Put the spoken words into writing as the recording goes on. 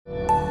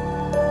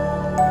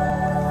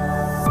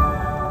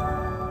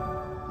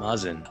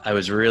Mazen, I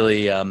was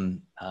really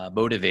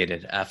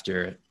motivated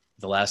after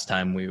the last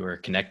time we were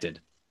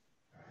connected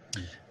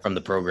from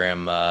the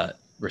program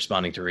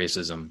Responding to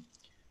Racism.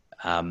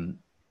 I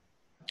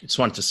just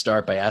wanted to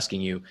start by asking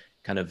you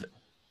kind of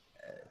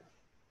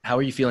how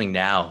are you feeling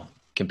now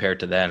compared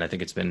to then? I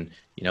think it's been,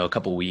 a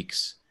couple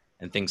weeks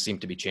and things seem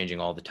to be changing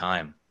all the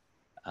time.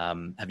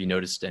 Have you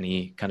noticed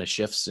any kind of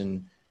shifts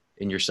in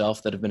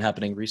yourself that have been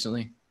happening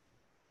recently?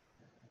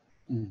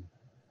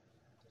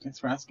 Thanks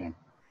for asking.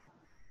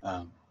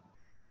 Um,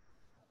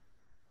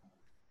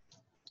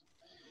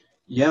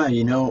 yeah,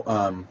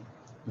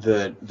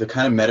 the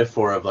kind of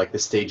metaphor of like the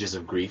stages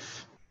of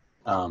grief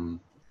um,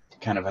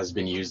 kind of has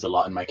been used a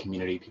lot in my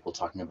community. People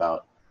talking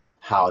about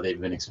how they've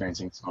been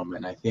experiencing this moment.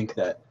 And I think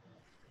that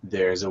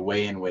there's a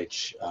way in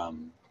which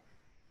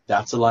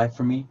that's alive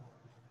for me.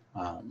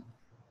 Um,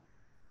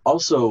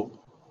 Also,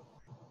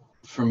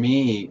 for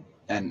me,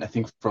 and I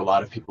think for a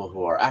lot of people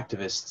who are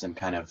activists and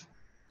kind of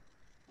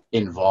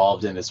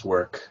involved in this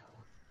work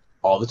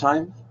all the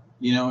time,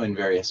 in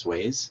various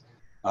ways.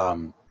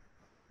 Um,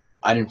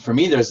 I didn't. For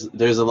me,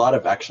 there's a lot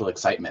of actual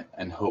excitement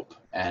and hope,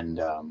 and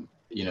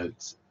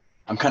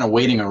I'm kind of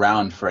waiting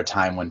around for a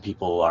time when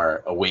people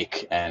are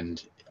awake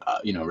and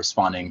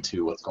responding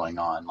to what's going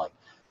on. Like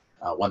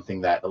one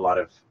thing that a lot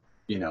of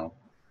you know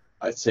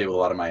I'd say with a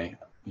lot of my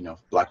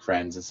black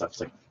friends and stuff, it's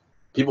like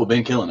people have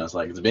been killing us.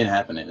 Like it's been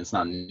happening. It's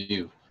not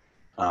new.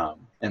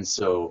 And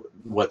so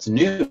what's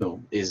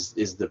new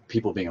is the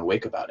people being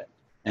awake about it.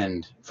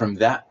 And from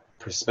that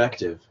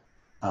perspective,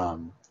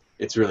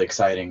 it's really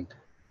exciting.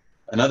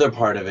 Another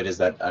part of it is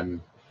that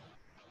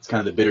it's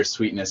kind of the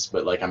bittersweetness,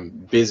 but like I'm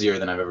busier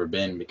than I've ever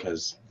been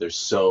because there's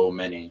so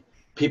many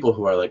people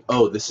who are like,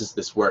 oh, this is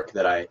this work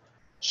that I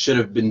should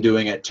have been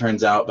doing, it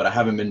turns out, but I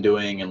haven't been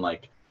doing. And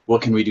like,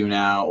 what can we do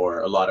now?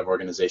 Or a lot of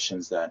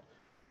organizations that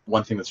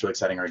one thing that's really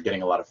exciting are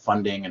getting a lot of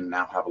funding and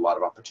now have a lot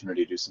of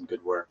opportunity to do some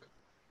good work.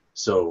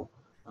 So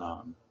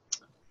um,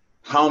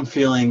 how I'm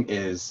feeling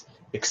is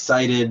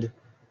excited,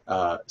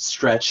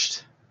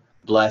 stretched,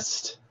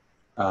 blessed,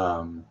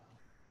 um,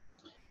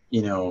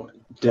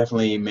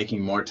 definitely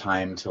making more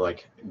time to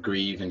like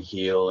grieve and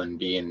heal and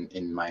be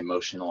in my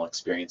emotional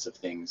experience of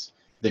things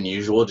than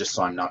usual, just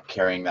so I'm not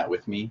carrying that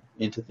with me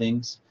into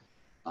things.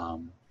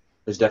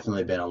 There's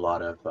definitely been a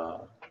lot of,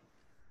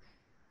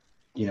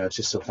 it's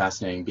just so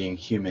fascinating being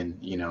human,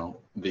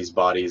 these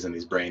bodies and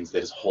these brains, they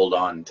just hold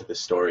on to the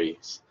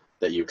stories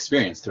that you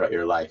experience throughout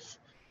your life,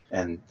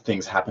 and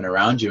things happen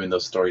around you and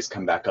those stories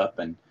come back up,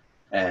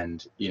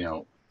 and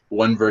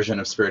one version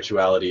of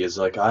spirituality is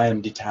like, I am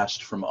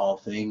detached from all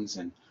things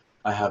and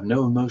I have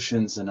no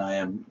emotions and I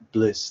am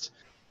blissed.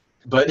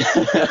 But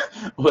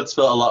what's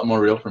felt a lot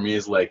more real for me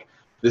is like,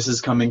 this is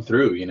coming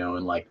through,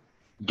 and like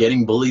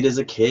getting bullied as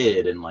a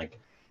kid and like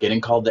getting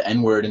called the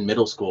N-word in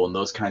middle school, and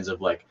those kinds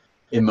of like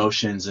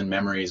emotions and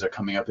memories are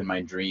coming up in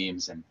my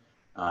dreams. And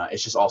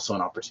it's just also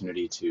an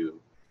opportunity to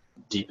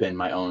deepen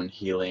my own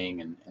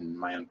healing and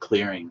my own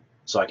clearing,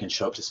 so I can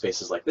show up to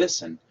spaces like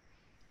this and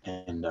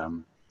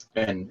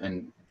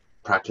and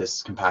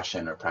practice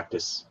compassion or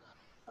practice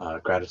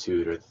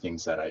gratitude, or the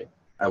things that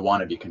I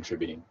want to be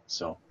contributing.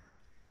 So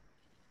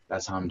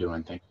that's how I'm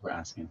doing. Thank you for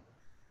asking.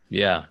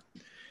 Yeah.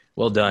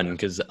 Well done.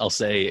 Because I'll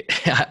say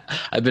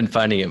I've been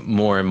finding it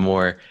more and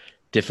more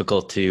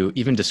difficult to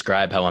even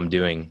describe how I'm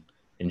doing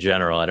in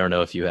general. I don't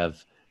know if you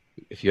have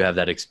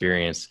that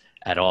experience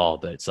at all,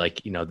 but it's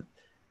like,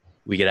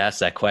 we get asked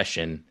that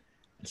question.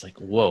 It's like,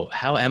 whoa,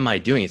 how am I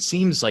doing? It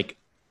seems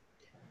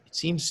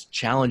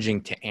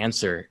challenging to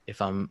answer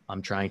if I'm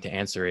trying to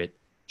answer it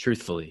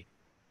truthfully,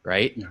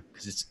 right? Yeah.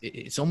 Because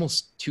it's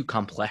almost too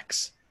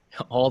complex.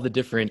 All the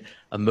different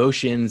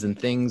emotions and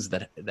things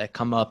that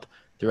come up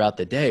throughout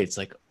the day. It's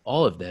like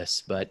all of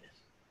this, but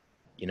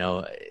you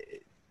know,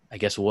 I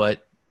guess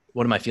what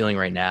am I feeling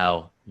right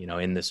now?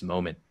 In this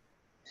moment,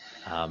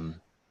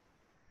 um,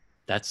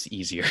 that's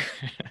easier.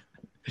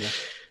 Yeah.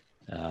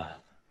 uh,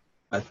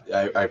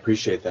 I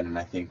appreciate that, and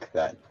I think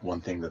that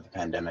one thing that the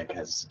pandemic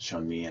has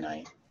shown me, and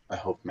I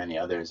hope many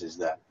others, is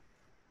that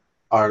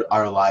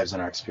our lives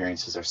and our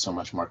experiences are so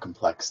much more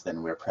complex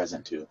than we're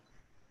present to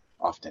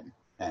often.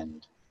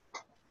 And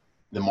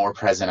the more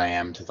present I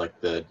am to like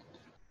the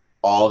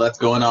all that's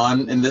going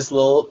on in this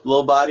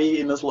little body,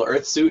 in this little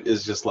earth suit,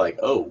 is just like,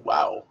 oh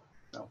wow.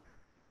 No.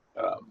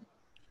 Um,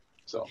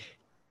 so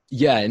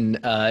yeah, and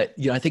I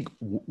think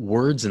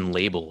words and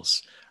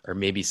labels are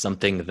maybe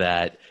something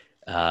that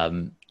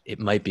it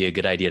might be a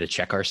good idea to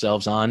check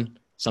ourselves on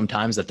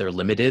sometimes, that they're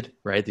limited,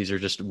 right? These are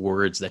just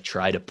words that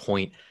try to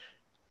point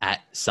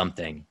at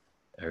something,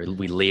 or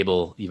we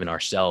label even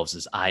ourselves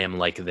as I am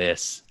like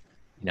this,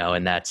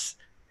 and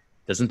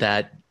doesn't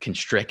that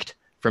constrict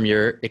from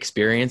your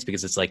experience?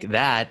 Because it's like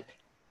that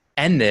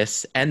and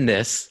this and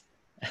this.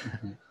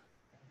 mhm.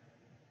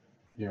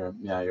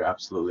 You're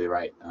absolutely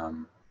right.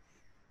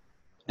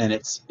 And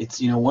it's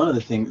one of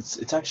the things.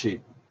 It's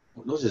actually,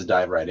 let's just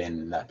dive right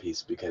in that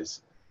piece,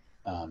 because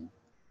um,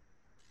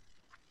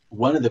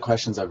 one of the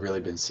questions I've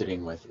really been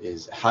sitting with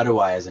is, how do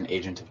I, as an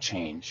agent of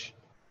change,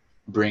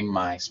 bring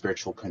my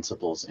spiritual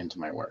principles into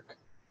my work?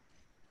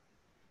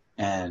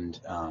 And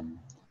on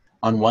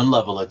one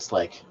level, it's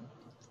like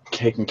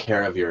taking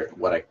care of your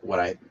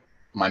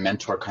my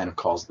mentor kind of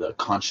calls the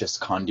conscious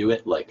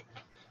conduit, like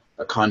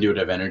a conduit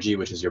of energy,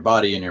 which is your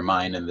body and your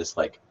mind and this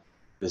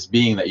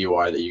being that you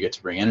are that you get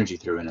to bring energy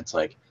through. And it's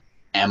like,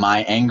 am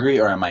I angry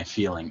or am I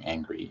feeling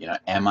angry? You know,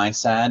 am I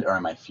sad or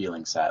am I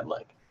feeling sad?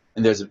 Like,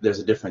 and there's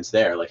a difference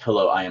there. Like,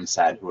 hello, I am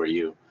sad. Who are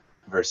you?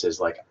 Versus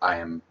like, I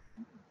am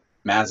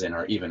Mazen,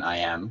 or even I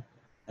am,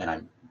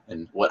 and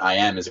what I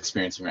am is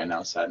experiencing right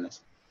now is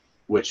sadness,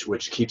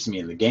 which keeps me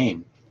in the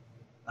game.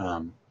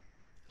 Um,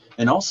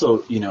 and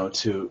also, you know,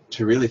 to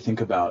really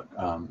think about,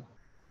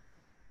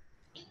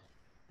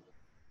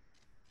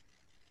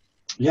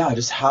 yeah,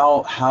 just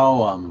how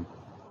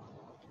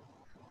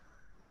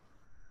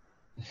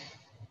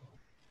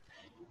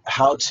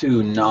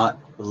to not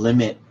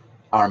limit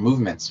our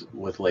movements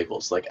with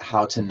labels, like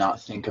how to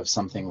not think of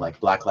something like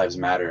Black Lives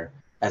Matter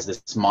as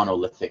this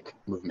monolithic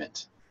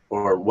movement,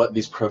 or what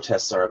these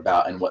protests are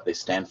about and what they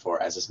stand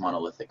for as this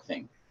monolithic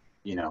thing,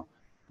 you know,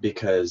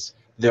 because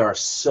there are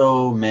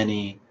so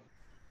many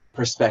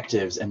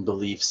perspectives and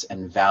beliefs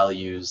and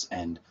values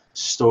and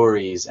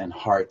stories and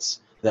hearts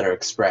that are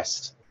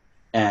expressed.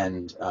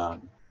 And I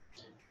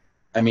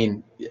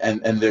mean,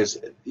 and there's,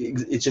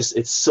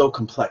 it's so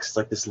complex. It's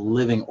like this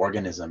living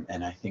organism.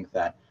 And I think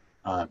that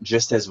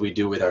just as we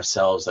do with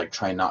ourselves, like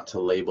try not to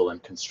label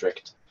and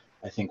constrict,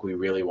 I think we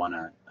really want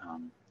to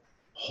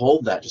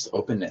hold that just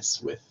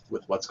openness with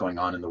what's going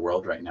on in the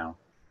world right now.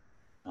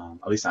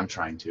 At least I'm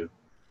trying to.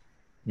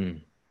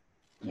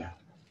 Yeah.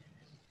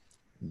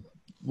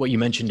 What you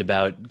mentioned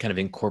about kind of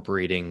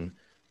incorporating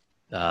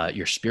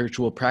your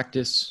spiritual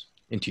practice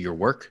into your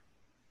work,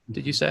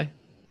 did you say?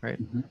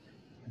 Right.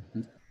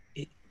 Mm-hmm.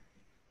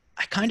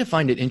 I kind of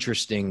find it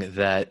interesting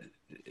that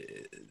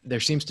there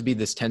seems to be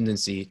this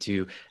tendency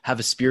to have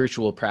a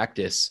spiritual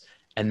practice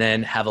and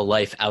then have a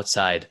life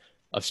outside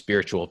of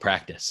spiritual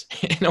practice.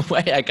 In a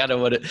way, I kind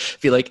of want to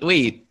feel like,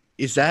 wait,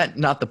 is that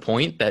not the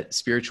point, that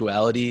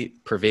spirituality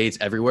pervades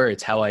everywhere?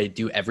 It's how I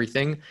do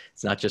everything.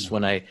 It's not just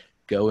when I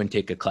go and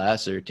take a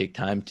class or take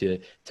time to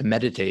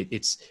meditate.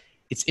 It's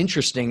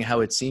interesting how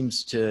it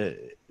seems to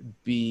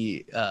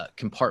be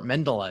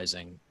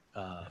compartmentalizing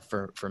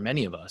for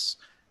many of us.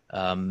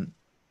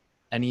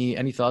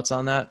 Any thoughts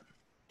on that?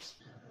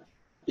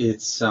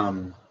 It's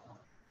I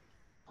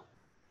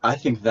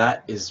think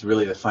that is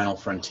really the final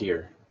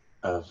frontier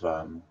of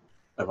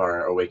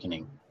our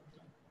awakening,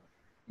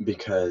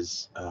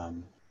 because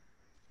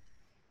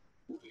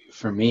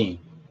for me,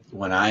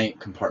 when I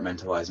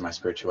compartmentalize my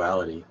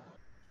spirituality,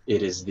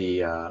 it is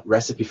the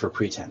recipe for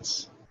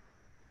pretense,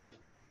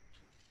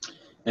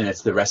 and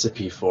it's the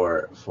recipe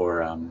for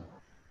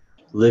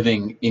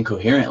living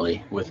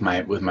incoherently with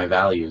my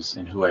values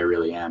and who I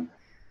really am.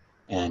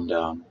 And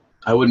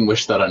I wouldn't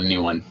wish that on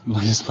anyone.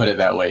 Let's just put it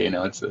that way. You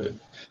know, it's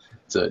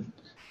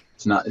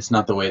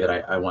not the way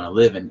that I want to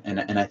live.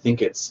 And I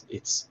think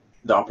it's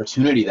the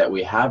opportunity that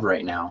we have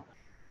right now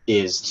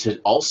is to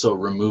also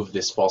remove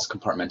this false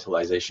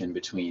compartmentalization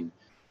between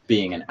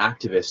being an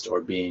activist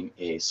or being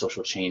a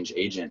social change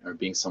agent or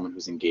being someone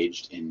who's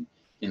engaged in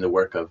the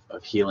work of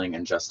healing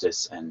and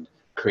justice and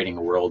creating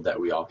a world that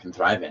we all can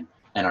thrive in,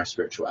 and our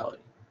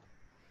spirituality.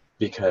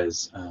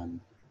 Because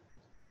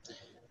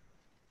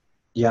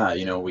yeah,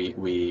 you know,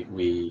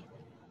 we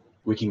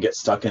can get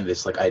stuck in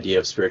this like idea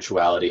of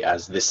spirituality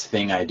as this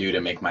thing I do to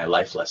make my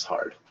life less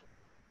hard.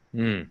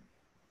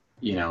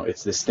 You know,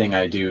 it's this thing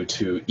I do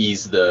to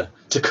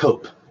to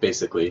cope,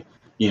 basically,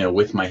 you know,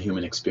 with my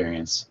human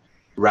experience,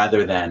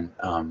 rather than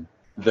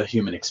the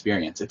human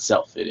experience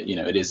itself. You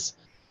know, it is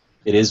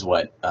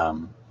what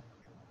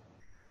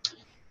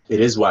it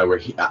is why we're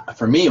here.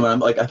 For me, when I'm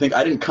like, I think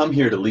I didn't come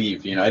here to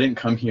leave. You know, I didn't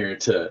come here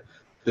to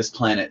this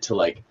planet to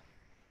like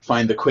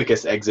find the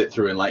quickest exit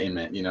through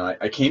enlightenment. You know,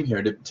 I came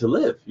here to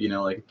live. You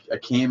know, like I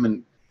came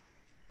and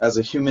as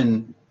a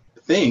human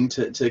thing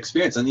to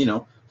experience, and you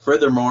know,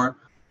 furthermore,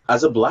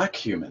 as a Black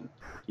human,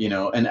 you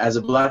know, and as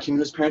a Black human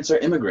whose parents are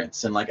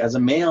immigrants, and like as a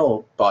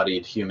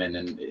male-bodied human,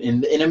 and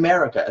in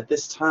America at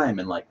this time,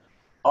 and like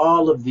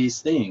all of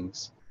these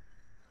things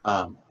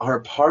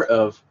are part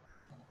of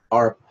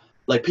our,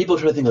 like, people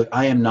try to think like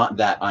I am not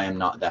that,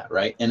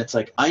 right? And it's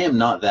like I am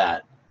not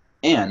that,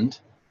 and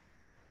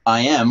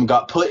I am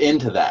got put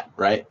into that,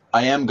 right?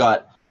 I am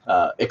got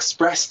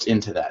expressed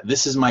into that.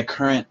 This is my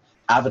current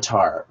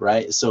avatar,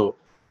 right? So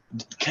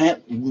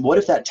what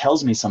if that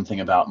tells me something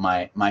about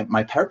my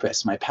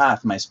purpose, my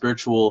path, my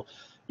spiritual,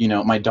 you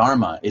know, my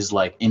dharma is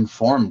like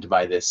informed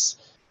by this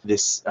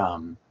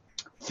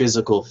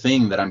physical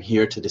thing that I'm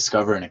here to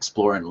discover and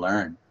explore and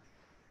learn.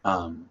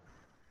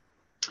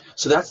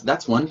 So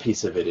that's one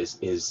piece of it is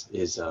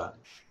I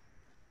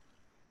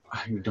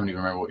don't even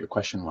remember what your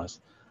question was.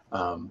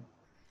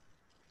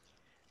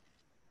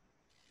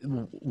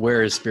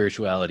 Where is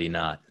spirituality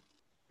not?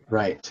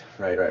 Right.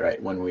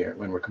 When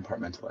we're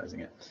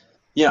compartmentalizing it.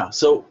 Yeah.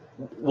 So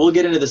we'll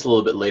get into this a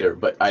little bit later,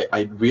 but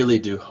I really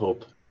do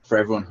hope for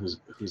everyone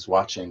who's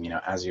watching, you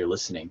know, as you're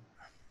listening,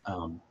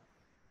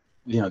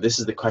 you know, this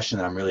is the question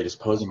that I'm really just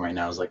posing right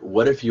now, is like,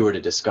 what if you were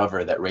to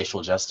discover that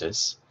racial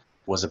justice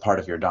was a part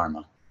of your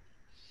dharma?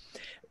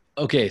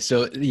 Okay,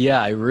 so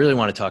yeah, I really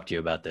want to talk to you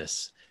about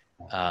this.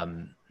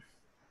 Um,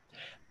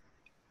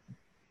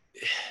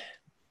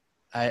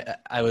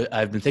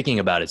 I've been thinking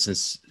about it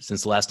since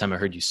the last time I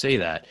heard you say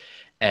that,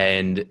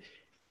 and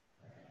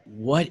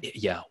what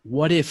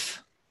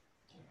if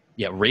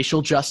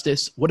racial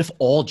justice? What if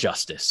all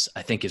justice?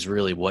 I think is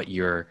really what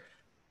you're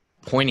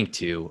pointing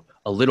to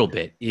a little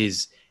bit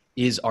is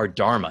our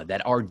dharma.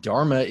 That our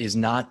dharma is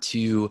not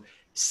to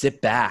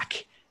sit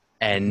back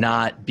and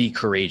not be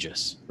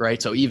courageous,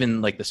 right? So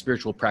even like the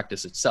spiritual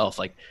practice itself,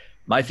 like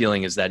my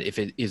feeling is that if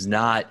it is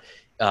not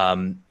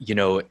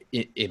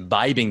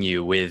imbibing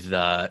you with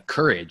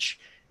courage,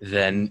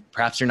 then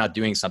perhaps you're not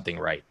doing something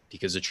right.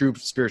 Because a true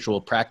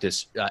spiritual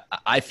practice,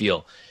 I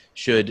feel,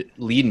 should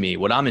lead me.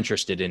 What I'm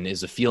interested in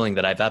is a feeling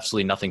that I have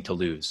absolutely nothing to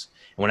lose.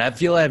 And when I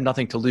feel I have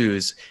nothing to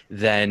lose,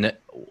 then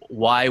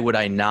why would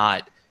I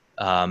not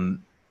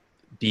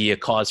be a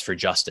cause for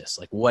justice?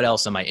 Like, what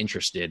else am I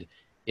interested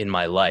in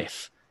my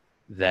life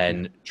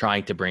than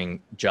trying to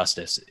bring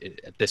justice?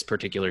 At this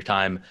particular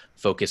time,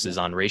 focus is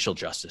on racial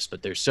justice,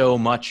 but there's so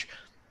much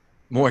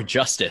more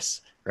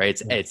justice,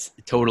 right? It's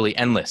totally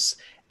endless.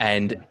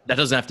 And that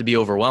doesn't have to be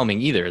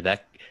overwhelming either.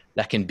 That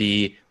can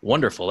be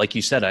wonderful. Like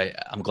you said,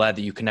 I'm glad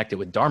that you connected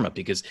with Dharma,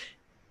 because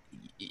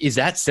is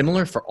that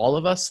similar for all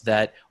of us,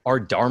 that our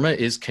Dharma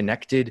is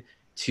connected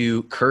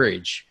to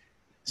courage,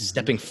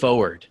 stepping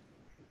forward,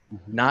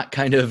 not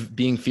kind of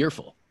being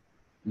fearful?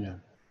 Yeah.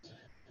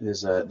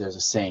 There's a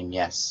saying,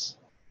 yes.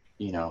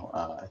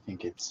 I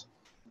think it's,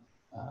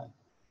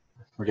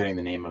 forgetting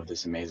the name of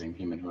this amazing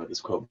human who had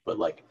this quote, but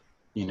like,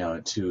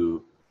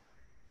 to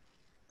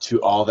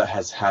all that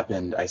has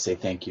happened, I say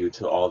thank you.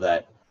 To all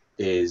that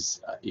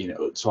is,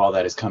 to all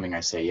that is coming,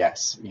 I say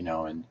yes.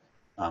 And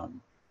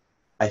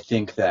I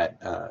think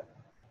that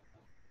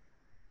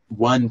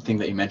one thing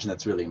that you mentioned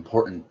that's really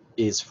important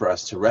is for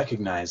us to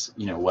recognize,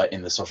 what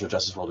in the social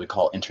justice world we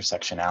call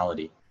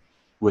intersectionality,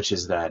 which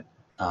is that,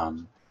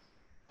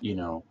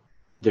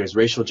 there's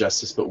racial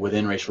justice, but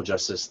within racial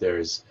justice,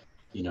 there's,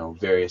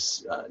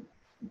 various,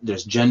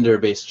 there's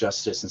gender-based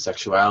justice and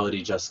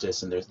sexuality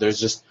justice, and there's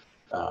just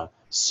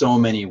so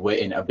many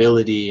in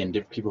ability, and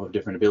people have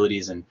different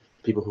abilities, and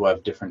people who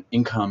have different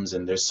incomes,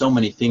 and there's so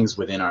many things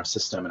within our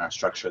system and our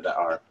structure that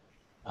are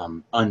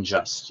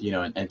unjust,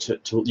 and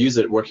to use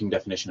a working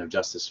definition of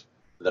justice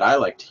that I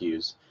like to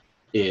use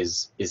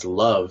is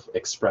love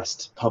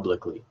expressed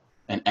publicly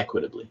and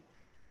equitably.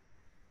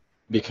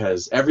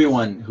 Because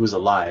everyone who's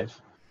alive,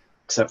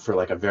 except for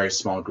like a very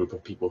small group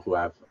of people who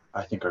I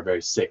think are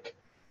very sick,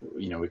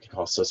 we could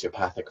call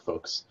sociopathic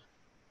folks,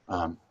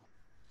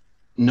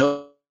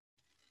 no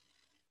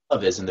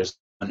love is, and there's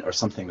or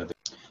something that.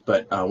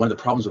 But one of the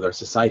problems with our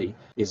society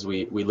is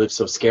we live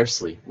so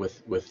scarcely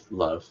with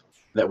love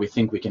that we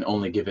think we can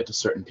only give it to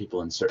certain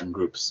people in certain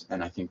groups.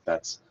 And I think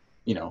that's,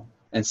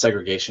 and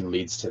segregation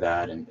leads to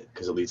that, and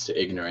because it leads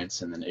to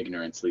ignorance, and then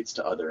ignorance leads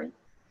to othering.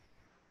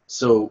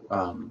 So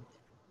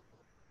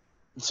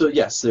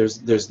yes, there's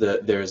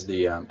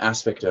the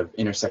aspect of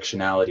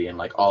intersectionality and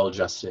like all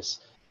justice.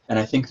 And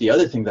I think the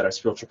other thing that our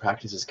spiritual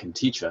practices can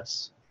teach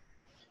us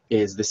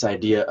is this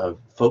idea of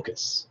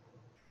focus,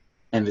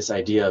 and this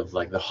idea of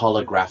like the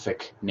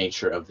holographic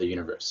nature of the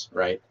universe,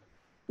 right?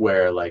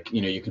 Where like,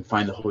 you can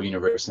find the whole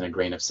universe in a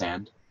grain of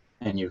sand,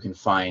 and you can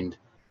find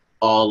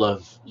all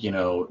of,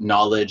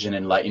 knowledge and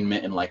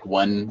enlightenment in like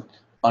one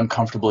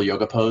uncomfortable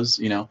yoga pose,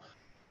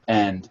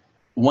 And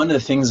one of the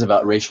things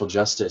about racial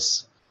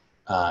justice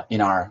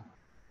in our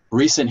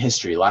recent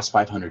history, last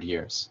 500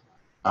 years,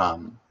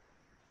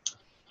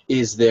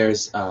 is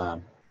there's,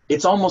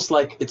 it's almost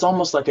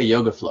like a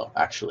yoga flow,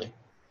 actually,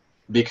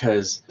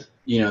 because,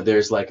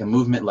 there's like a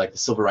movement like the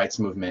Civil Rights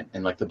Movement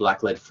and like the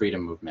Black-led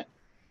Freedom Movement,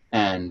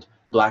 and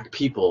Black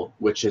people,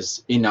 which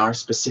is in our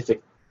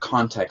specific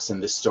context in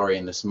this story,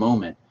 in this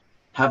moment,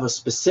 have a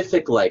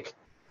specific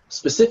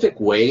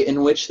way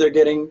in which they're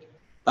getting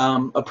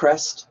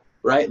oppressed,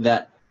 right?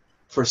 That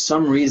for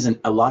some reason,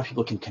 a lot of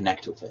people can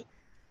connect with it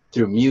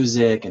through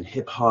music and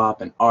hip hop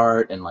and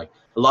art. And like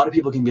a lot of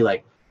people can be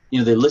like,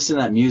 they listen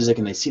to that music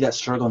and they see that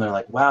struggle and they're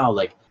like, wow,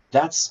 like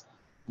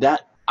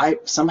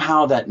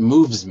somehow that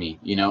moves me,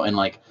 and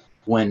like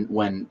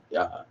when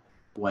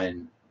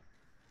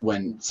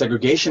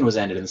segregation was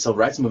ended and the Civil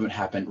Rights Movement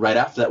happened, right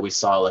after that we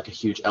saw like a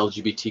huge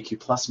LGBTQ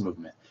plus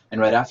movement,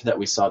 and right after that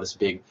we saw this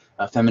big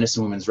feminist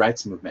and women's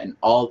rights movement,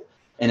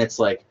 and it's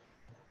like,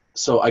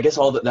 so I guess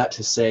all that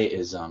to say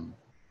is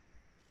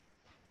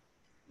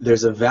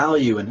there's a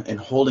value in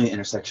holding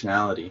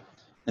intersectionality,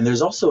 and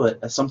there's also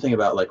something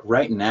about like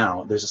right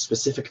now there's a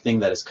specific thing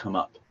that has come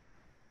up,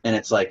 and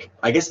it's like,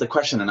 I guess the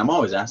question, and I'm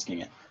always asking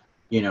it,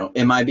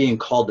 am I being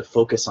called to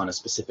focus on a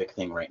specific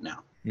thing right now?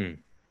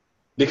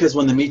 Because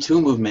when the Me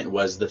Too movement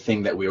was the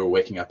thing that we were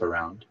waking up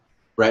around,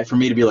 right? For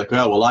me to be like,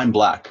 oh, well, I'm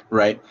Black,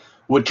 right?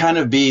 Would kind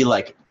of be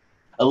like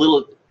a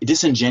little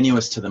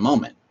disingenuous to the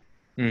moment,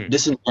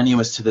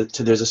 disingenuous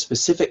to there's a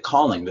specific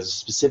calling, there's a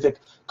specific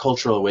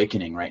cultural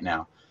awakening right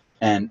now.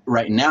 And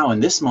right now in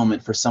this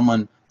moment, for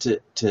someone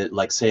to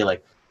like say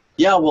like,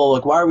 yeah, well,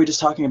 like, why are we just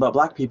talking about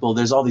black people?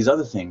 There's all these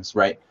other things,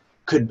 right?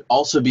 Could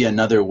also be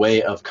another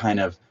way of kind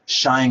of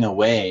shying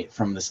away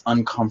from this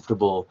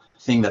uncomfortable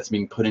thing that's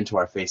being put into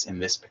our face in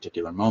this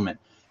particular moment.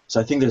 So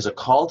I think there's a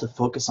call to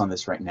focus on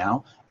this right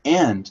now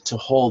and to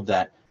hold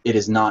that it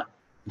is not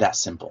that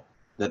simple,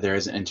 that there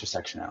is an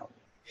intersectionality.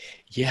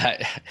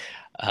 Yeah,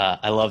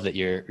 I love that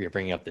you're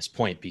bringing up this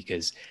point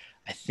because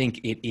I think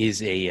it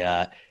is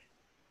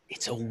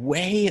it's a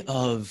way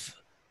of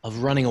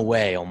running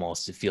away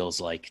almost. It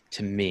feels like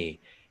to me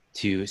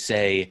to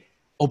say,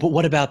 oh, but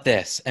what about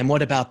this and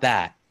what about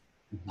that?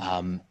 Mm-hmm.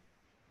 Um,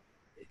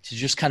 to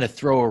just kind of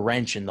throw a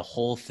wrench in the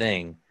whole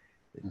thing.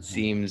 Mm-hmm.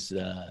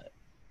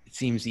 It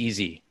seems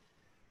easy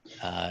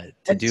to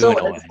And do so,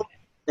 in a way.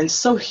 and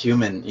so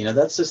human,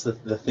 that's just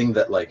the thing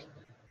that like,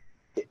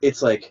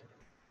 it's like,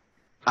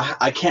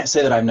 I can't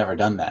say that I've never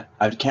done that.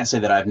 I can't say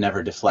that I've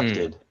never Mm.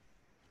 deflected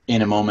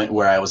in a moment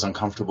where I was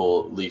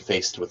uncomfortably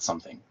faced with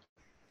something,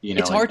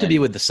 It's hard to be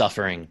and with the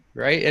suffering,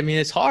 right? I mean,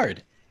 it's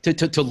hard to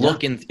yeah,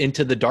 look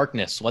into the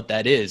darkness, what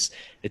that is,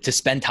 to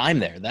spend time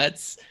there.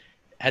 That's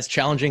as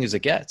challenging as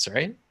it gets,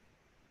 right?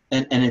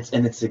 and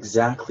it's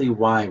exactly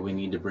why we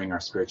need to bring our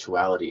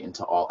spirituality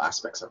into all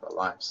aspects of our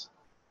lives.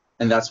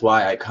 And that's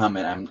why I come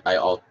and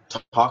I'll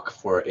talk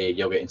for a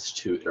yoga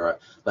institute or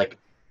like,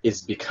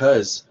 is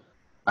because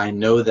I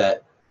know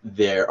that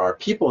there are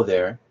people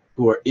there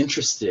who are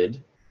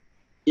interested,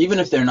 even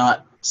if they're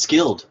not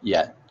skilled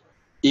yet,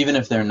 even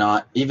if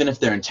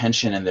their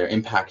intention and their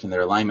impact and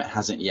their alignment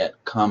hasn't yet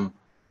come,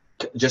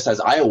 just as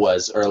I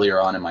was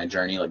earlier on in my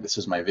journey, like this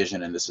was my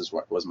vision and this is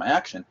what was my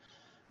action.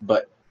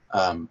 But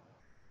um,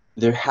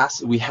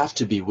 we have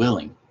to be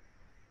willing,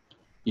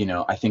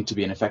 I think, to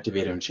be an effective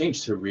agent of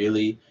change, to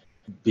really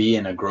be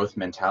in a growth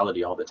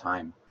mentality all the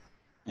time.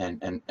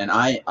 And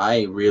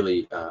I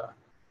really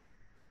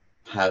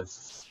have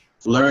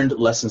learned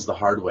lessons the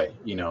hard way,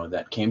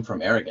 that came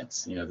from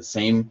arrogance.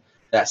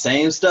 That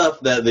same stuff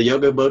that the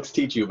yoga books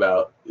teach you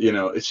about,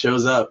 it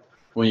shows up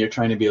when you're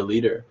trying to be a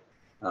leader.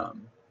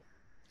 Um,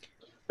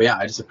 but yeah,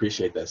 I just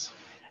appreciate this.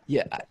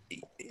 Yeah.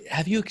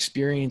 Have you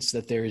experienced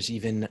that there is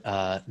even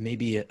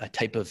maybe a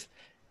type of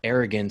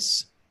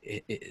arrogance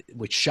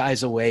which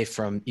shies away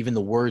from even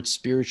the word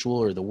spiritual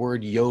or the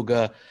word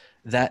yoga,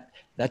 that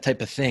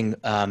type of thing?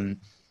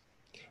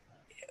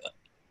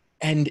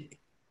 And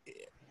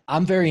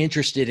I'm very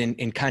interested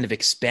in kind of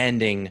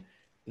expanding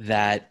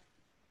that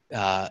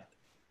uh,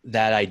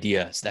 that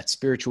idea, that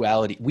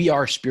spirituality. We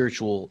are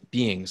spiritual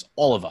beings,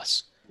 all of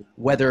us,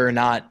 whether or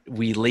not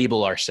we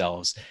label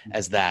ourselves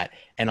as that.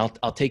 And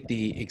I'll take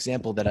the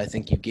example that I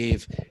think you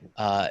gave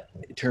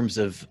in terms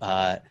of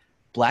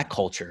Black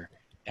culture,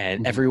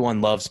 and Mhm.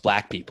 everyone loves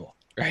Black people,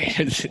 right?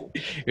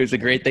 It was a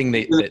great thing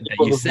Even that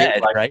people you who hate said,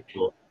 black right?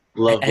 people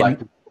love black And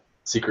people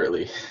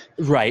secretly.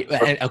 right,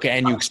 Or and okay,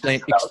 and you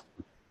explain. about.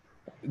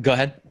 Go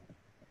ahead.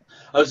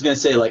 I was gonna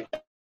say, like,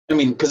 I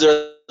mean, because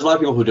there's a lot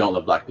of people who don't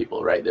love black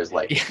people, right? There's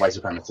like white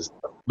supremacists,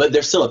 but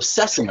they're still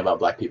obsessing about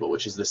black people,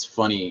 which is this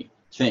funny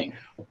thing.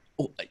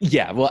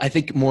 Yeah, well, I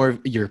think more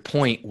of your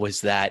point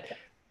was that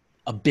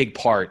a big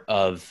part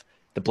of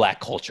the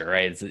Black culture,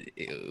 right?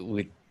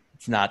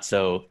 It's not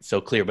so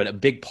clear, but a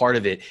big part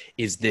of it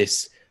is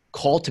this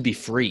call to be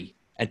free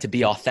and to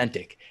be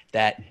authentic.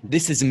 That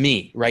this is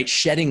me, right?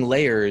 Shedding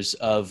layers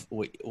of,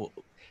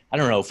 I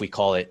don't know if we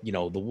call it,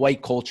 the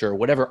white culture or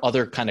whatever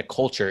other kind of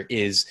culture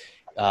is.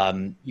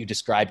 You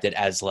described it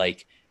as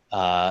like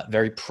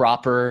very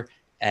proper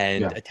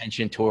and Yeah.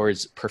 attention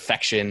towards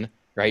perfection,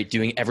 right?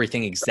 Doing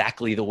everything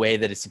exactly the way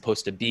that it's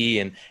supposed to be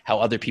and how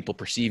other people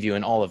perceive you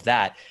and all of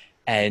that.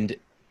 And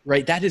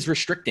right, that is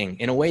restricting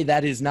in a way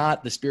that is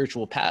not the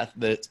spiritual path.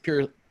 The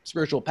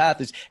spiritual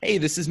path is, hey,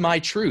 this is my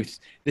truth.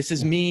 This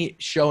is me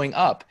showing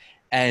up.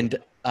 And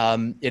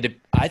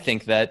I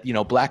think that,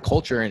 Black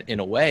culture in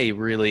a way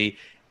really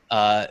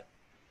uh,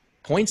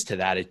 points to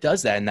that. It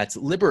does that, and that's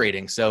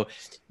liberating. So,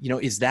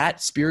 is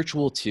that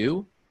spiritual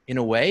too, in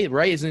a way,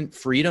 right? Isn't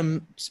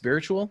freedom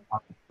spiritual?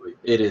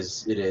 It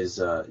is. It is.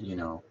 I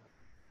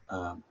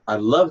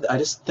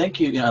just thank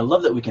you. I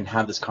love that we can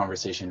have this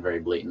conversation very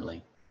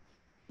blatantly,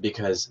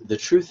 because the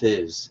truth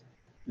is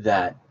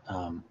that,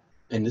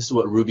 and this is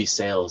what Ruby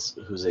Sales,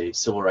 who's a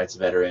civil rights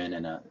veteran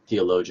and a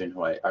theologian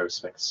who I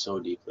respect so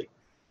deeply,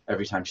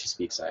 every time she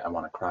speaks, I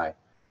want to cry.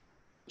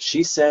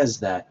 She says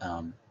that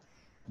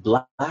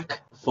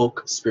Black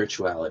folk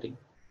spirituality,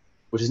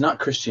 which is not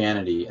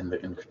Christianity in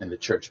the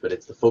church, but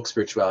it's the folk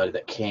spirituality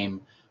that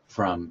came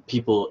from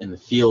people in the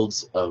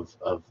fields of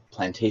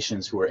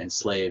plantations who were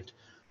enslaved,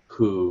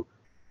 who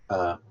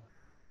uh,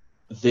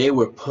 they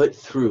were put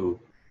through,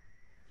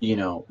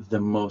 the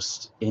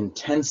most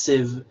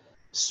intensive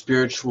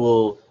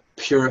spiritual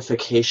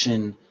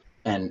purification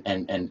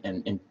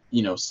and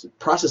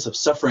process of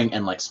suffering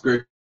and like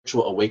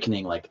spiritual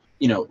awakening, like,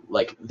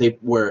 like they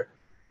were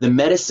the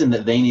medicine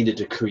that they needed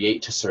to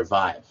create to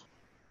survive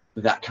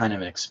that kind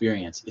of an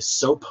experience is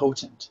so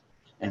potent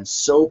and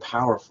so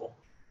powerful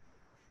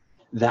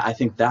that I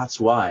think that's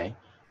why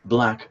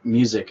Black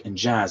music and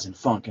jazz and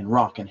funk and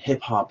rock and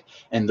hip hop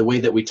and the way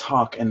that we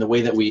talk and the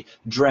way that we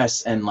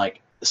dress and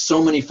like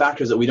so many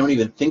factors that we don't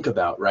even think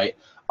about, right,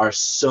 are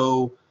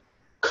so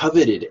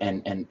coveted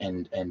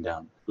and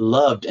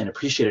loved and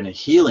appreciated and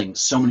healing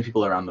so many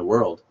people around the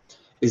world,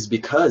 is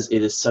because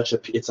it is such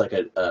it's like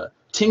a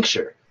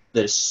tincture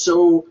that is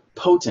so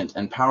potent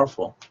and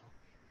powerful.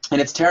 And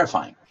it's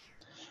terrifying.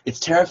 It's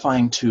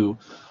terrifying to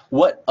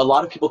what a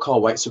lot of people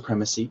call white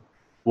supremacy,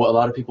 what a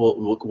lot of people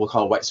will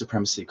call white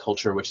supremacy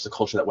culture, which is a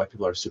culture that white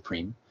people are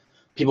supreme.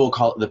 People will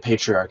call it the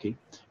patriarchy.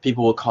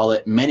 People will call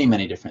it many,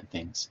 many different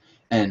things.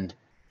 And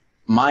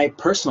my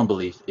personal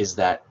belief is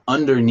that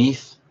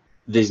underneath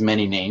these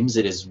many names,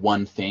 it is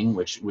one thing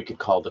which we could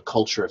call the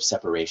culture of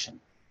separation.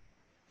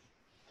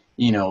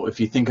 You know, if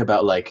you think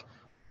about like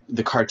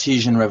the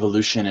Cartesian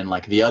revolution and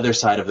like the other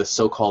side of the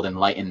so-called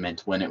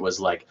Enlightenment, when it was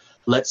like,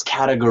 let's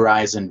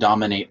categorize and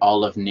dominate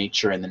all of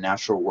nature and the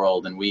natural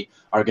world, and we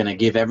are going to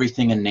give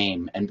everything a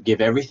name and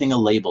give everything a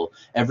label.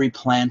 Every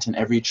plant and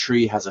every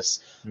tree has a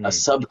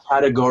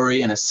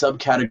subcategory and a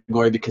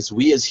subcategory, because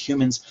we as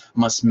humans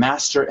must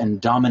master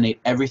and dominate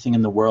everything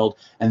in the world.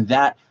 And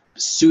that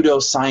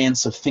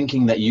pseudoscience of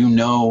thinking that you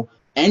know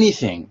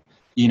anything,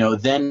 you know,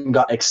 then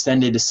got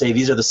extended to say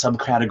these are the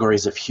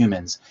subcategories of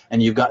humans.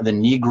 And you've got the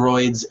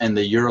Negroids and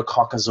the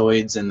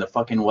Eurocaucasoids and the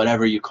fucking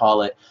whatever you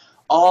call it.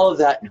 All of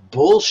that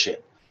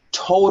bullshit,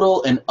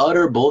 total and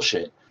utter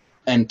bullshit,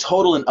 and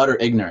total and utter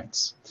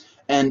ignorance.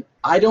 And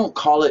I don't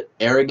call it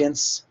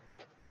arrogance.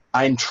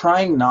 I'm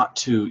trying not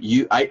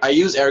to I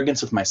use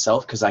arrogance with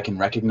myself because I can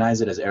recognize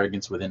it as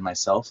arrogance within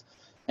myself.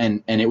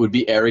 And it would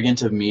be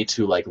arrogant of me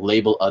to like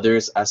label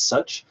others as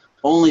such,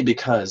 only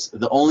because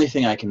the only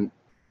thing I can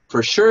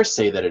for sure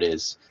say that it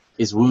is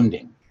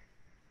wounding.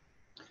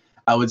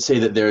 I would say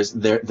that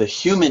the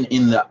human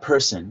in that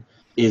person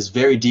is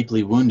very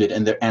deeply wounded,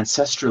 and they're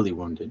ancestrally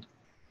wounded,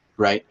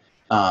 right?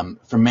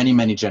 For many,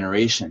 many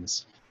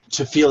generations,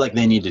 to feel like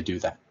they need to do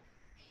that.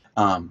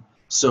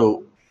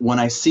 So when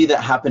I see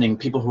that happening,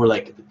 people who are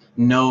like,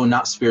 no,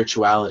 not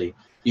spirituality,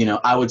 you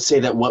know, I would say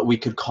that what we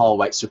could call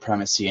white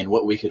supremacy and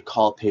what we could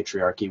call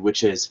patriarchy,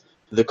 which is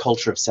the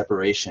culture of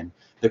separation,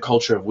 the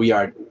culture of we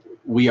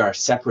are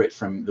separate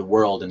from the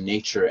world and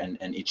nature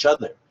and each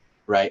other,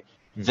 right?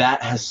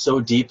 That has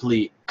so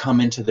deeply come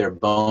into their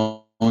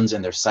bones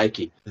and their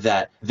psyche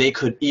that they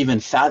could even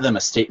fathom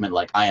a statement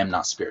like, I am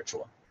not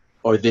spiritual,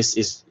 or this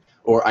is,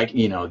 or I,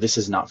 you know, this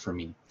is not for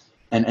me.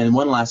 And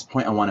one last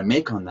point I want to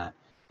make on that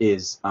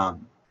is,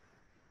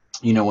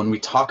 you know, when we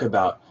talk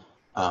about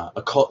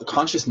a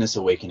consciousness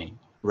awakening,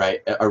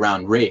 right,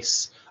 around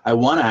race, I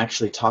want to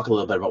actually talk a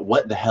little bit about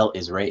what the hell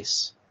is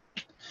race,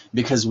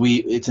 because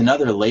it's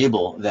another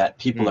label that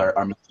people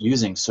are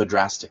using so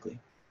drastically,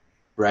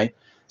 right?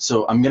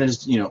 So I'm going to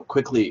just, you know,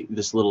 quickly,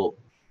 this little,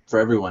 for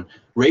everyone,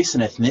 race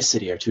and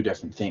ethnicity are two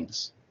different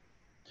things,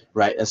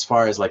 right? As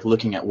far as like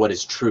looking at what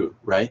is true,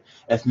 right?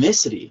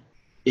 Ethnicity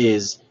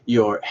is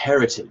your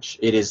heritage.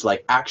 It is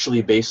like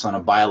actually based on a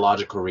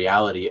biological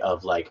reality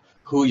of like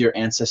who your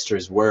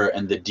ancestors were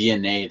and the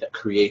DNA that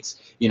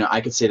creates, you know, I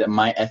could say that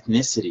my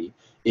ethnicity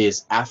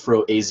is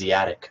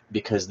Afro-Asiatic,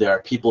 because there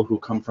are people who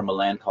come from a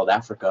land called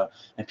Africa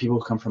and people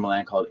who come from a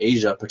land called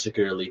Asia,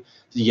 particularly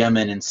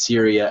Yemen and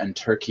Syria and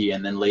Turkey,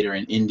 and then later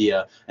in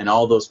India, and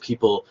all those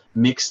people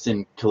mixed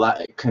and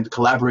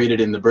collaborated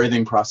in the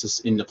birthing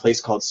process in a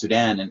place called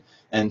Sudan,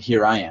 and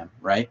here I am,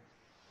 right?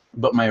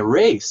 But my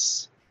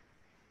race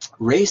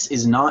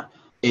is not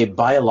a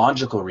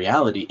biological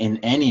reality in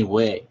any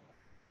way.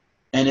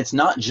 And it's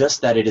not just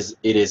that it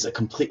is a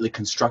completely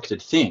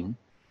constructed thing,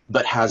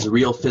 but has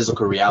real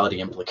physical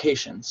reality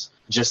implications,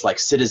 just like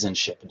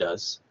citizenship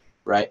does,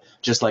 right?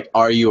 Just like,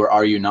 are you or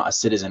are you not a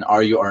citizen?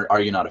 Are you or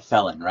are you not a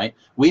felon, right?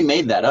 We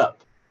made that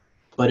up,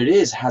 but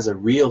it has a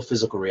real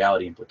physical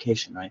reality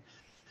implication, right?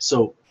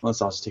 So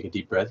let's also take a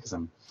deep breath, because I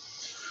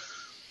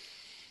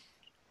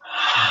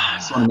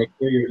just want to make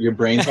sure your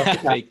brains have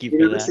capacity Thank you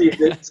for receive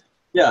that. this.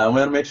 Yeah, I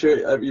want to make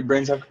sure your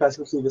brains have capacity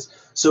to receive this.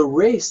 So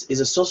race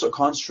is a social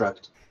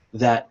construct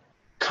that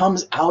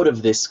comes out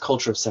of this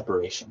culture of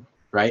separation,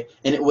 right?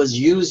 And it was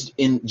used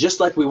in,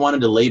 just like we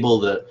wanted to label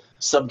the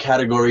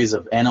subcategories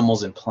of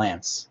animals and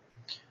plants.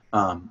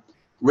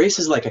 Race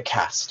is like a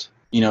caste,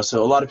 you know,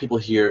 so a lot of people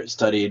here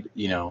studied,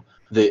 you know,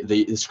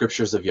 the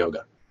scriptures of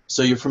yoga.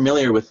 So you're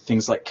familiar with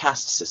things like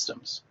caste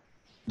systems.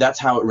 That's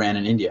how it ran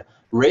in India.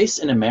 Race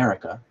in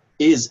America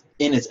is,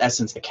 in its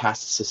essence, a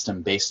caste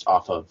system based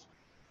off of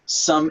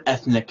some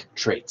ethnic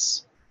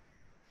traits.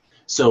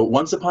 So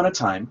once upon a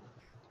time,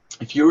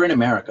 if you were in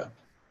America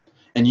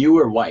and you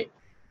were white,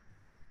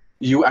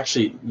 so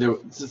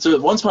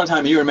once upon a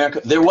time you were in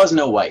America, there was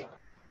no white,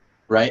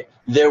 right?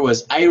 There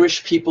was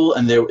Irish people,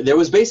 and there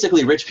was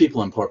basically rich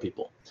people and poor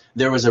people.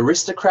 There was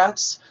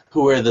aristocrats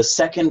who were the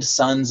second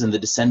sons and the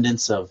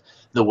descendants of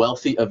the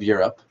wealthy of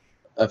Europe,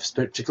 of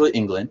particularly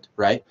England,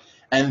 right?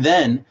 And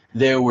then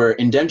there were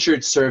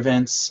indentured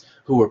servants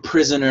who were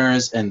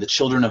prisoners, and the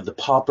children of the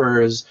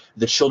paupers,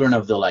 the children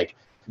of the like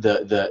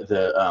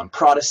the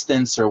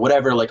Protestants or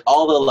whatever, like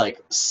all the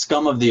like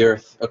scum of the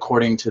earth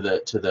according to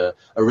the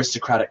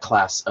aristocratic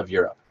class of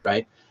Europe,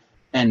 right?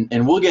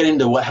 and we'll get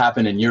into what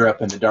happened in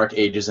Europe in the Dark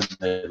Ages and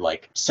the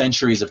like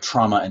centuries of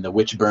trauma and the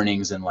witch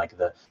burnings and like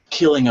the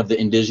killing of the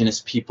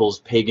indigenous peoples,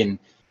 pagan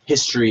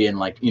history, and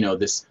like, you know,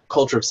 this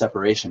culture of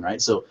separation,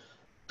 right? So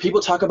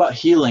people talk about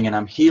healing, and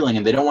I'm healing,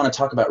 and they don't want to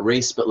talk about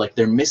race, but like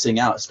they're missing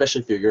out,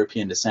 especially if you're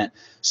European descent.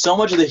 So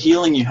much of the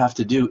healing you have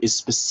to do is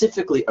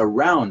specifically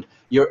around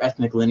your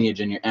ethnic lineage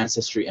and your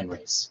ancestry and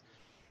race.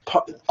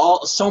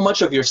 So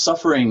much of your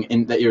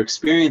suffering that you're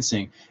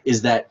experiencing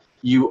is that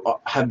you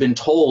have been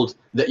told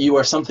that you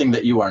are something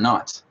that you are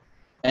not,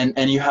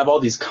 and you have all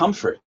these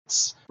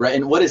comforts, right?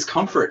 And what is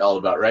comfort all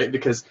about, right?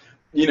 Because,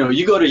 you know,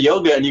 you go to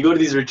yoga and you go to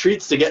these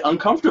retreats to get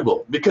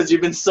uncomfortable because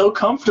you've been so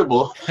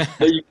comfortable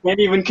that you can't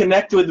even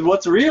connect with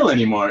what's real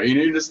anymore. You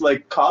know, you're just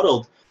like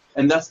coddled,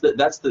 and that's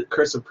the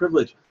curse of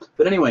privilege.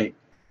 But anyway,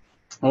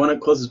 I want to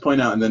close this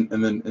point out and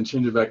then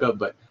change it back up.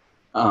 But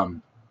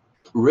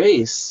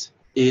race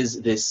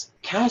is this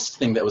caste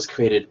thing that was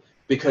created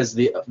because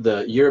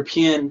the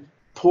European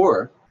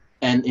poor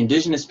and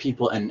indigenous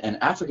people and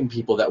African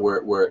people that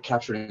were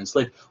captured and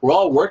enslaved were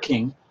all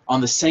working on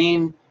the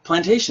same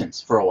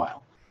plantations for a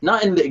while.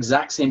 Not in the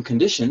exact same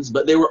conditions,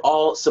 but they were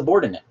all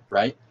subordinate,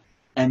 right?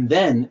 And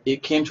then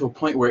it came to a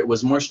point where it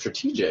was more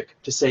strategic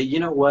to say, you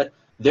know what,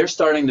 they're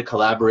starting to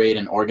collaborate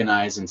and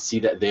organize and see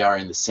that they are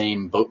in the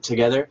same boat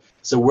together.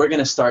 So we're going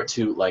to start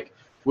to, like,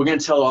 we're going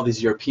to tell all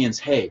these Europeans,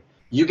 hey,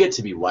 you get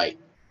to be white,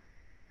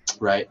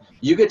 right?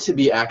 You get to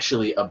be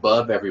actually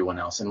above everyone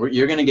else, and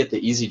you're going to get the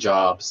easy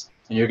jobs,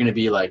 and you're going to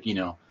be like, you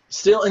know,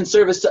 still in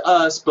service to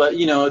us, but,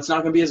 you know, it's not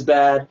going to be as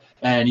bad,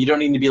 and you don't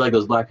need to be like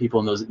those black people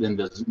and those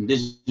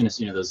indigenous,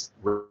 you know, those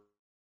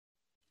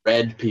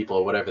red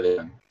people, whatever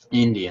they're,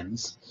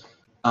 Indians.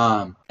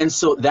 And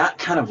so that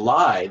kind of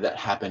lie that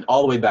happened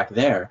all the way back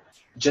there,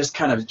 just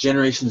kind of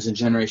generations and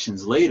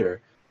generations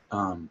later.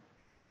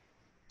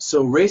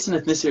 So race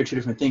and ethnicity are two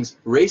different things.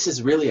 Race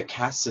is really a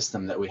caste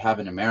system that we have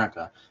in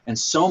America. And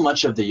so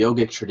much of the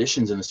yogic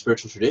traditions and the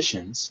spiritual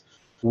traditions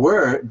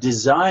were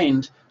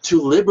designed to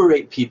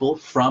liberate people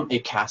from a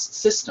caste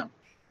system,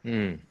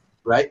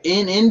 right?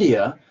 In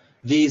India,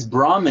 these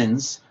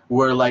Brahmins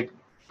were like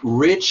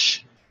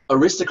rich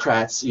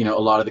aristocrats, you know, a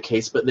lot of the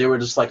case, but they were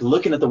just like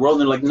looking at the world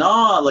and they're like,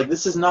 nah, like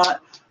this is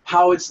not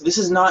how it's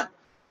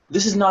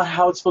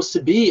how it's supposed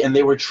to be. And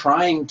they were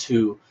trying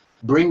to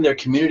bring their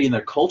community and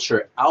their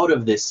culture out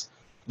of this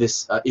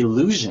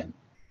illusion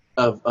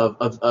of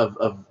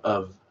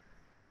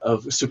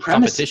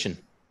supremacy,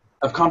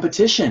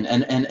 competition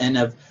and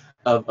of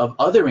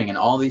othering and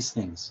all these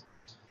things.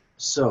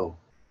 So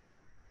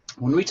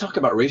when we talk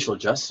about racial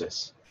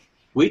justice,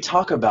 we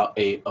talk about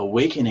a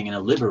awakening and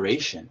a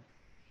liberation,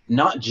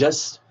 not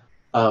just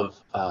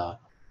of a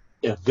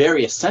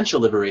very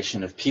essential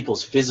liberation of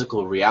people's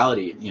physical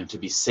reality, you know, to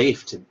be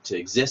safe, to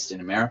exist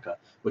in America,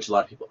 which a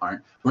lot of people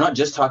aren't. We're not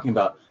just talking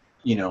about,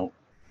 you know,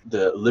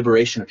 the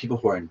liberation of people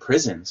who are in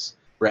prisons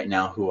right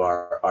now, who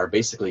are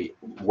basically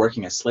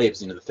working as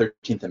slaves. You know, the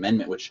 13th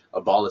Amendment, which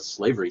abolished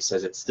slavery,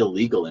 says it's still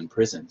legal in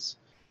prisons,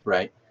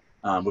 right?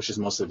 Which is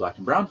mostly black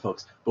and brown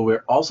folks. But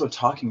we're also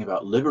talking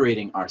about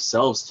liberating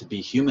ourselves to be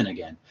human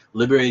again,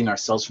 liberating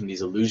ourselves from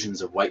these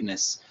illusions of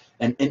whiteness.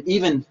 And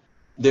even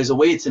there's a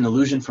way it's an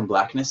illusion from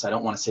blackness. I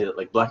don't want to say that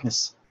like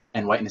blackness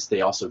and whiteness,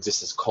 they also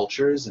exist as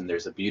cultures, and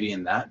there's a beauty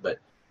in that. But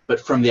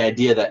from the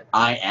idea that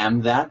I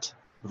am that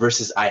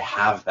versus I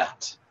have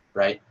that,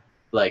 right?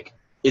 Like,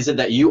 is it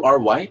that you are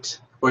white,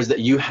 or is it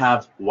that you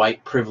have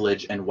white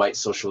privilege and white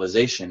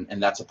socialization,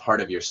 and that's a part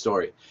of your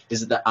story?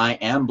 Is it that I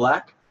am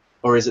black,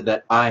 or is it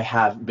that I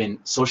have been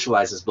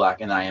socialized as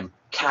black and I am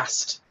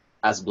cast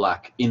as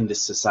black in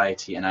this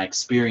society and I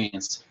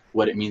experience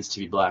what it means to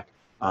be black?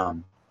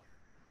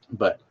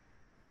 But,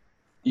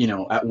 you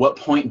know, at what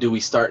point do we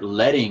start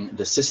letting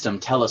the system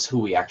tell us who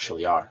we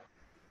actually are?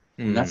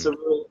 And that's a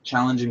really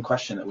challenging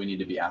question that we need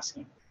to be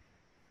asking.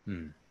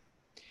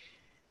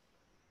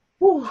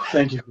 Whew,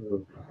 thank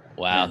you.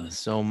 Wow,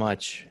 so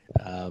much.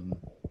 I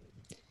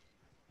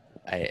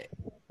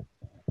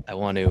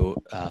want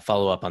to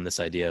follow up on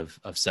this idea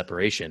of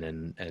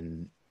separation,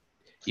 and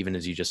even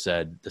as you just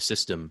said, the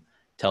system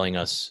telling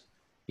us,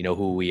 you know,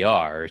 who we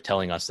are, or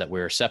telling us that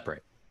we're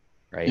separate,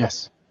 right?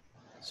 Yes.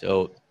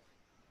 So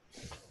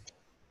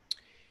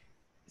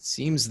it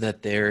seems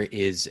that there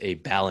is a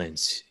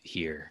balance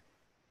here,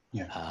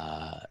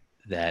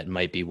 that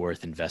might be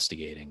worth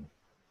investigating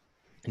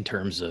in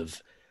terms of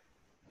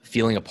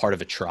feeling a part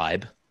of a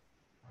tribe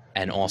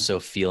and also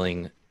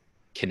feeling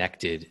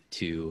connected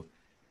to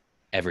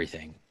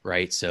everything,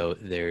 right? So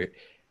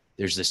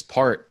there's this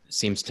part,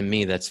 seems to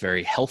me, that's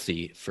very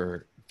healthy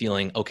for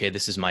feeling, okay,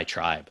 this is my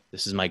tribe.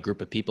 This is my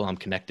group of people. I'm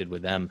connected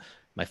with them,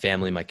 my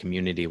family, my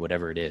community,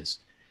 whatever it is.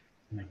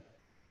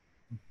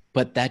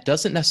 But that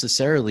doesn't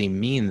necessarily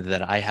mean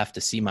that I have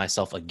to see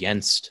myself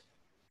against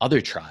other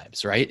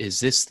tribes, right? Is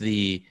this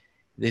the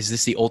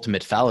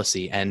ultimate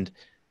fallacy? And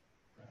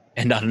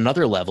on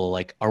another level,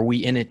 like, are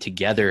we in it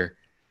together,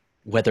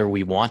 whether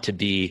we want to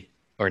be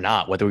or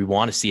not, whether we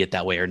want to see it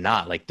that way or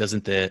not? Like,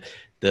 doesn't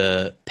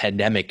the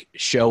pandemic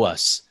show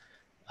us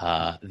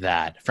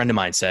that? A friend of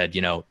mine said,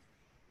 you know,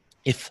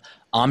 if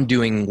I'm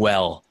doing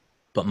well,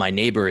 but my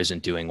neighbor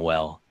isn't doing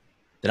well,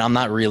 then I'm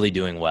not really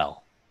doing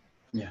well.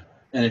 Yeah.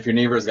 And if your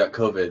neighbor's got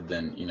COVID,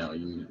 then, you know,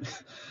 you,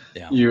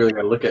 Yeah. you really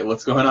got to look at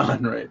what's going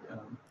on, right?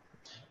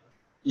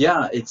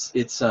 Yeah,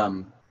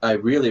 I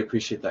really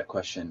appreciate that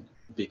question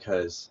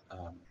because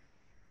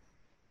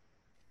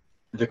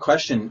the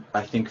question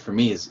I think for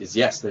me is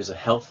yes, there's a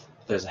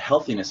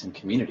healthiness in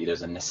community.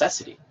 There's a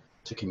necessity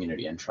to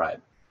community and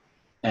tribe.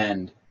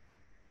 And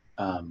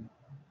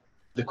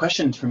the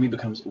question for me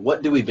becomes,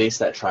 what do we base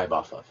that tribe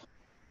off of?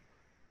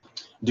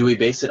 Do we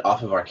base it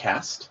off of our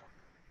caste?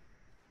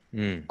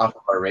 Off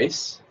of our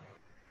race?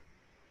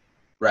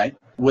 Right?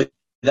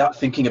 Without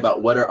thinking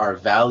about what are our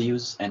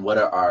values and what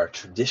are our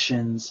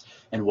traditions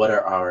and what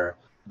are our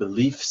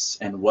beliefs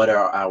and what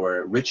are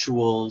our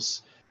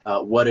rituals,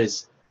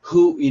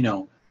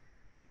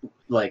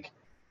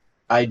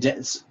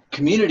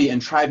 community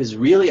and tribe is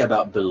really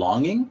about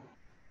belonging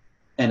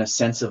and a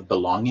sense of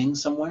belonging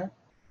somewhere.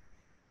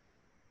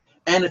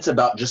 And it's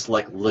about just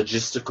like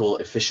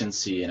logistical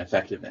efficiency and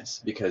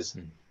effectiveness, because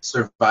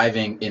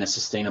surviving in a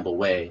sustainable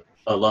way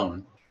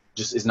alone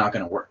just is not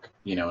going to work,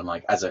 you know, and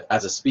like as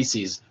a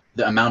species,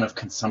 the amount of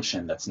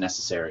consumption that's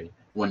necessary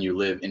when you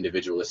live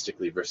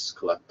individualistically versus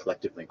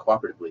collectively and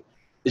cooperatively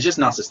is just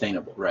not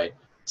sustainable, right?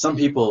 Some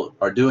people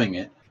are doing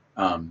it,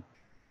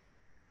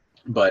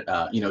 but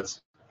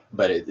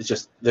it's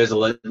just, there's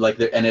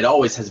and it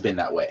always has been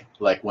that way.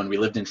 Like when we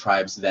lived in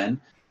tribes then,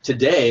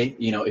 today,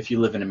 you know, if you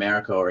live in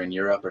America or in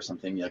Europe or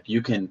something, like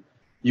you can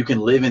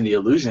live in the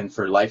illusion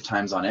for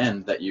lifetimes on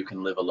end that you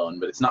can live alone,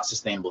 but it's not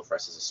sustainable for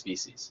us as a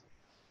species.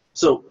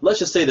 So let's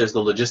just say there's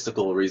the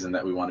logistical reason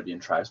that we want to be in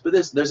tribes, but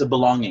there's a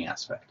belonging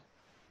aspect.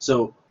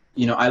 So,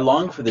 you know, I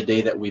long for the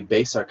day that we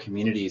base our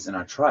communities and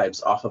our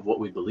tribes off of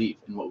what we believe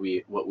and what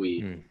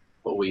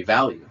we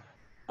value.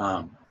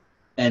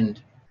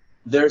 And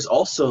there's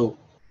also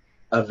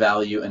a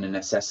value and a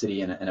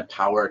necessity and a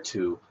power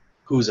to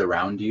who's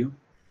around you,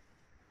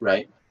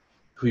 right?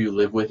 Who you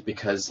live with,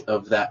 because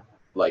of that,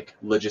 like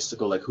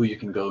logistical, like who you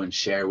can go and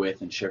share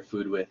with and share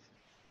food with.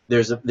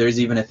 There's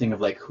even a thing of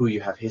like who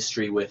you have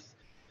history with,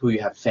 who you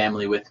have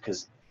family with,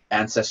 because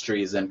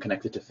ancestry is then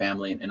connected to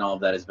family, and all of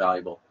that is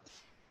valuable.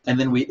 And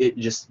then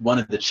one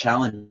of the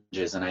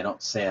challenges, and I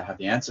don't say I have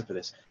the answer for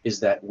this, is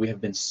that we have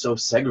been so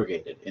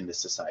segregated in this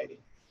society,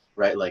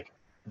 right? Like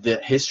the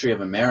history of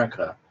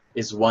America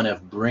is one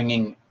of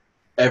bringing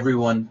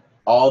everyone,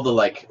 all the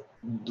like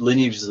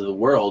lineages of the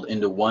world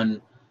into one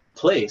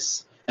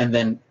place, and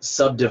then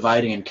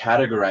subdividing and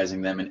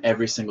categorizing them in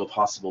every single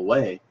possible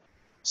way,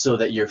 so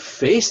that you're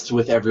faced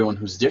with everyone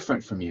who's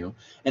different from you,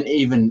 and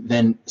even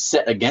then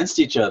set against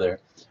each other,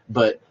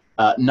 but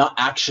not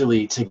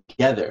actually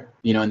together,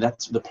 you know. And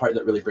that's the part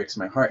that really breaks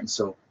my heart. And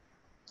so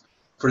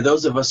for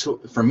those of us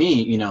for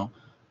me, you know,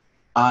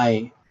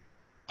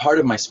 part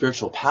of my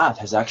spiritual path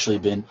has actually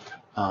been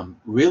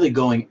really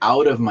going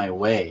out of my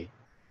way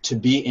to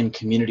be in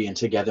community and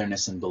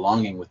togetherness and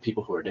belonging with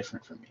people who are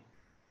different from me.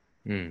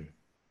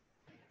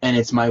 And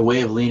it's my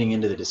way of leaning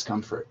into the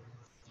discomfort,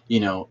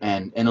 you know,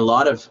 and a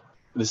lot of,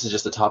 this is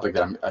just a topic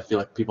that I feel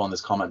like people on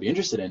this call might be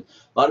interested in.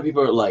 A lot of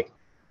people are like,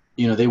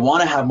 you know, they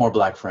want to have more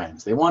Black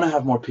friends. They want to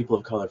have more people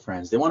of color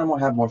friends. They want to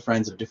have more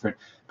friends of different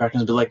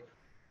backgrounds. But like,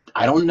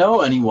 I don't know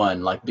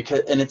anyone, like,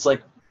 and it's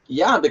like,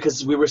 yeah,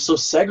 because we were so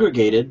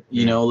segregated,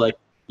 you know, like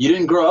you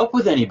didn't grow up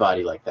with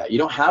anybody like that. You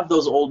don't have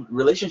those old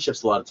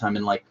relationships a lot of time.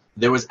 And like,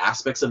 there was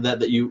aspects of that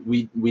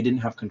we didn't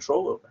have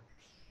control over.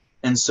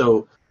 And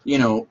so, you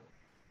know,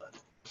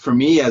 for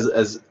me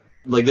as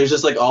like, there's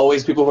just like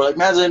always people who are like,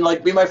 Mazen,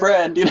 like, be my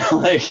friend, you know,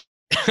 like,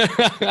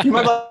 you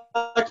my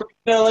Black friend,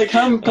 you know, like,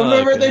 come to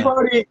my birthday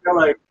party, you know,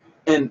 like,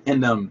 and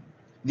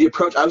the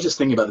approach, I was just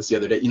thinking about this the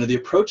other day, you know, the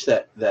approach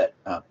that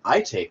I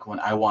take when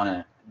I want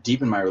to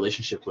deepen my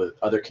relationship with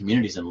other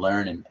communities and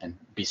learn and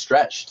be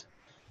stretched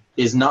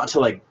is not to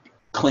like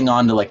cling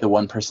on to like the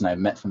one person I've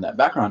met from that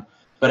background,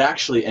 but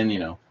actually, and you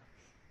know,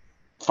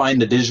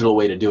 find the digital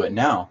way to do it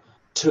now,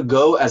 to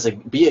go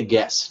be a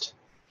guest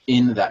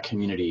in that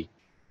community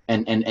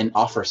and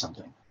offer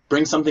something,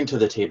 bring something to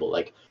the table,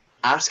 like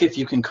ask if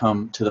you can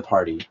come to the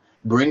party,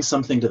 bring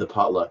something to the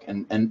potluck,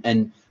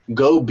 and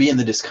go be in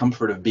the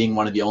discomfort of being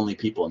one of the only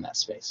people in that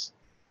space.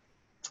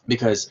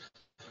 Because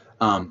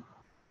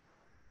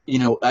you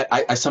know,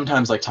 I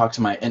sometimes like talk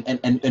to my,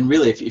 and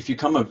really, if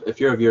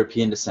you're of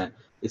European descent,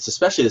 it's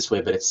especially this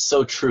way, but it's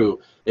so true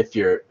if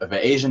you're of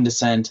Asian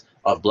descent,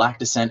 of Black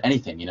descent,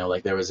 anything, you know,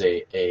 like there was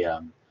a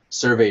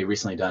survey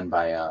recently done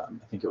by, I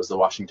think it was the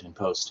Washington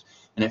Post,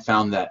 and it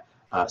found that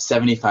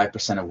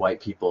 75% of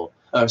white people,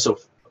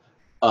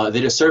 they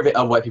did a survey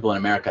of white people in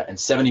America, and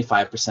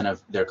 75%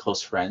 of their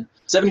close friends,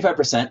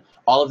 75%,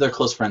 all of their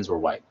close friends were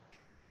white.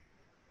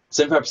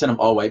 75% of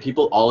all white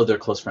people, all of their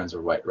close friends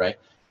were white, right?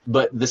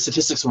 But the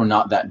statistics were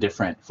not that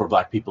different for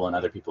Black people and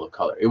other people of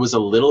color. It was a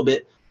little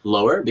bit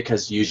lower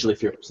because usually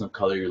if you're a person of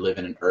color, you live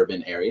in an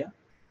urban area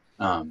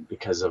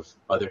because of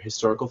other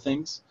historical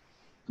things.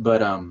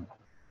 But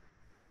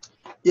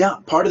yeah,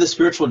 part of the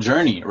spiritual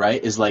journey,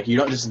 right, is like you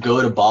don't just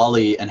go to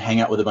Bali and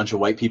hang out with a bunch of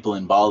white people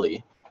in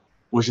Bali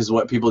which is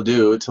what people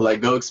do to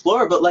like go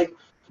explore, but like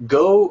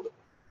go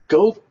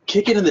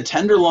kick it in the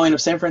tenderloin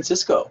of San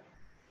Francisco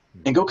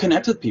and go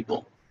connect with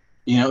people.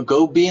 You know,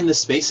 go be in the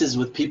spaces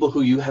with people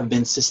who you have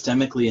been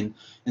systemically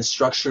and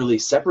structurally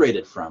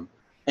separated from,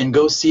 and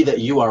go see that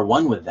you are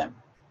one with them.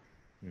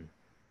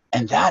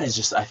 And that is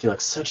just, I feel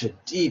like, such a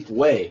deep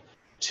way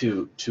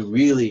to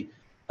really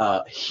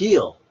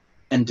heal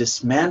and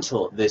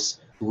dismantle this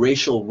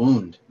racial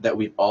wound that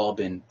we've all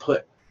been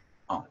put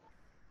on.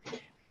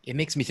 It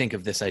makes me think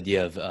of this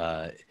idea of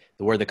the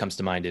word that comes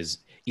to mind is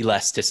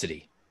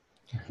elasticity.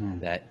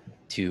 That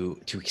to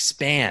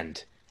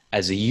expand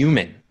as a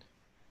human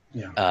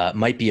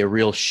might be a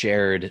real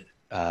shared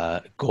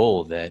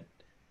goal that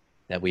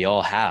we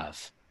all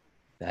have.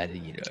 That,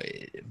 you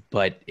know,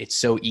 but it's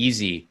so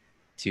easy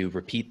to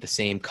repeat the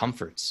same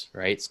comforts,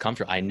 right? It's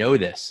comfort. I know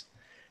this.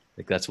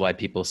 Like, that's why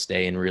people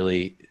stay in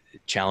really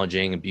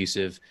challenging,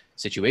 abusive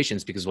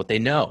situations, because what they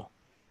know,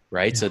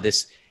 right? So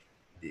this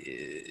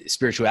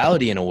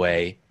spirituality, in a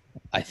way,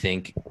 I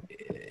think,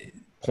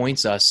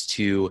 points us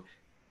to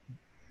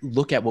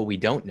look at what we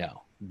don't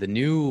know, the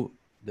new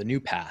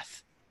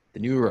path, the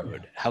new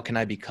road. How can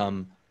I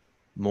become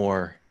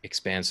more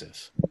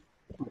expansive?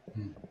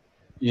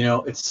 You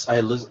know, I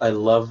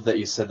love that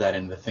you said that,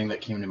 and the thing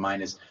that came to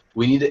mind is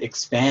we need to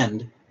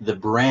expand the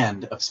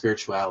brand of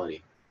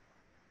spirituality.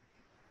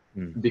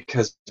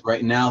 Because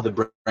right now the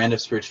brand of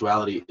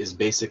spirituality is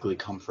basically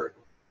comfort.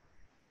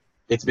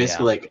 It's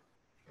basically like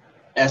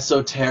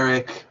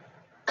esoteric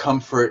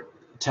comfort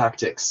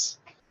tactics.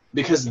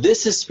 Because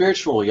this is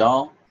spiritual,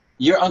 y'all.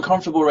 You're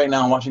uncomfortable right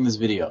now watching this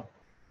video.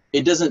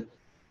 It doesn't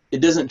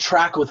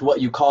track with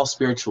what you call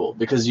spiritual,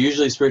 because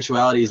usually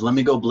spirituality is, let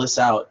me go bliss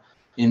out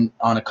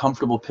on a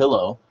comfortable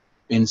pillow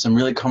in some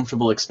really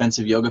comfortable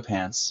expensive yoga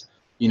pants,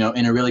 you know,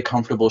 in a really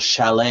comfortable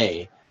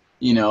chalet,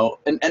 you know,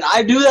 and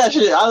I do that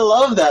shit. I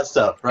love that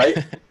stuff, right?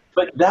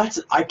 But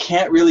I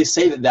can't really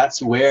say that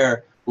that's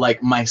where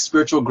like my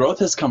spiritual growth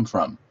has come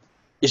from.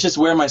 It's just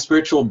where my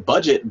spiritual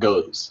budget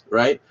goes,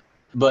 right?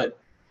 But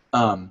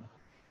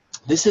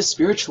this is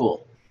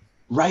spiritual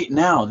right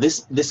now.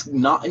 This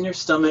knot in your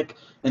stomach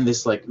and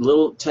this like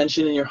little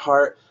tension in your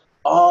heart,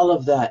 all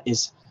of that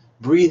is,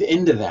 breathe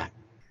into that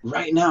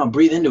right now.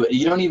 Breathe into it.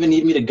 You don't even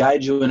need me to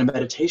guide you in a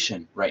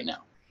meditation right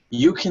now.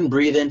 You can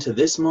breathe into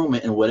this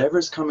moment and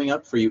whatever's coming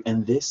up for you,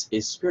 and this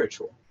is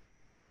spiritual.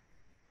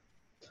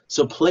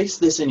 So place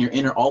this in your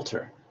inner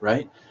altar,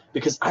 right?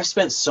 Because I've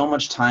spent so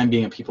much time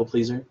being a people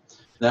pleaser.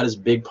 That is a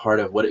big part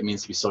of what it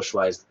means to be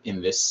socialized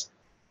in this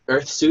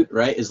earth suit,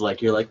 right? Is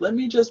like, you're like, let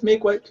me just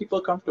make white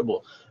people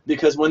comfortable.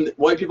 Because when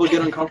white people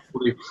get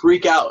uncomfortable, they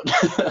freak out.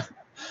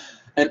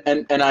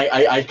 and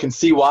I can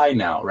see why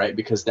now, right?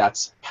 Because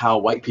that's how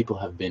white people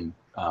have been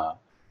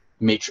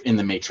in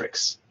the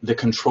matrix. The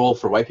control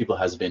for white people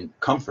has been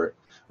comfort,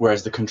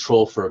 whereas the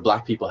control for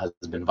black people has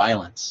been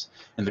violence,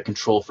 and the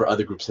control for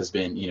other groups has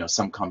been, you know,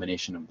 some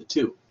combination of the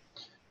two.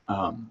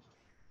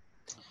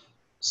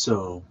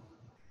 So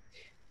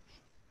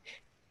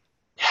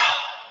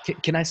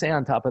Can I say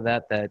on top of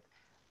that,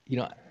 you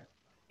know,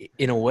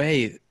 in a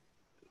way,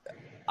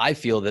 I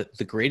feel that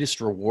the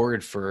greatest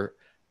reward for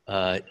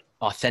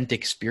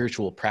authentic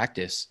spiritual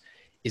practice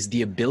is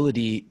the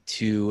ability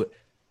to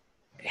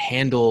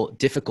handle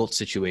difficult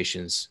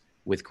situations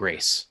with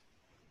grace,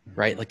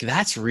 right? Like,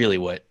 that's really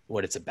what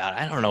it's about.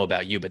 I don't know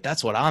about you, but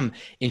that's what I'm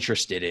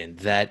interested in,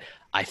 that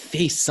I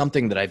face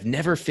something that I've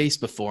never faced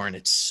before, and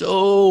it's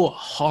so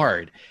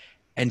hard,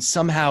 and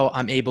somehow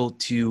I'm able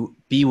to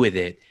be with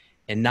it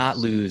and not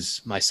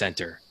lose my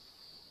center.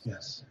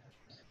 Yes.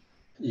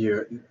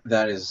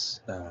 That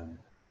is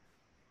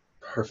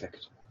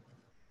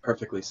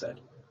perfectly said.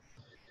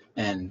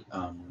 And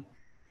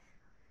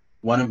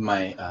one of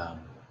my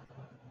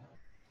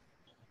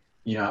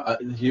you know,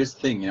 here's the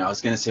thing, you know, I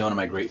was going to say one of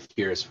my great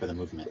fears for the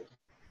movement.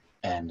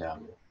 And I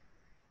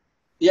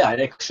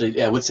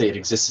would say it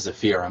exists as a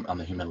fear on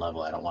the human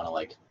level. I don't want to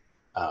like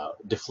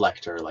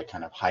deflect or like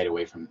kind of hide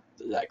away from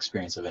that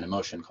experience of an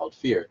emotion called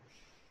fear.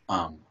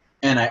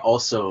 And I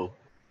also,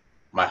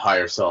 my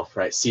higher self,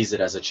 right, sees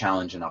it as a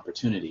challenge and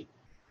opportunity.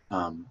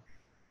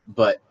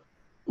 But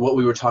what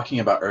we were talking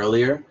about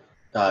earlier,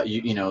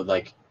 you know,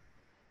 like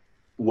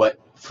what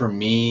for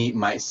me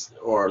might,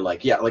 or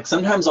like, like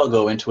sometimes I'll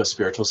go into a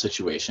spiritual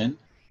situation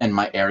and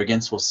my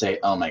arrogance will say,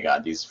 oh my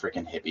God, these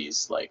freaking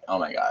hippies, like, oh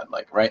my God,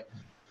 like, right?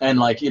 And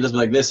like, you just be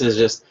like, this is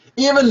just,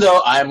 even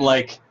though I'm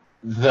like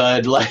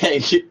the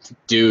like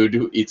dude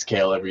who eats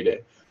kale every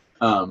day.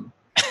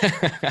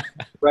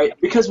 Right?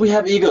 Because we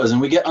have egos and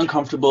we get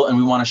uncomfortable and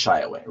we want to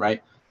shy away,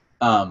 right?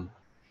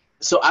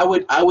 So I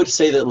would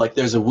say that like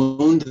there's a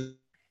wound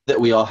that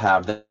we all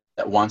have that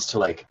wants to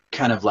like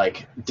kind of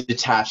like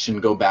detach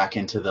and go back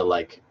into the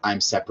like,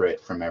 I'm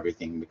separate from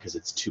everything because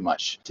it's too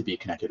much to be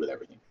connected with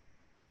everything.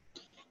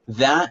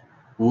 That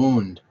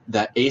wound,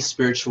 that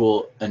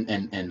aspiritual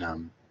and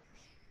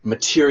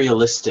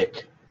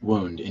materialistic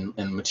wound in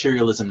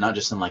materialism, not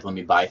just in like, let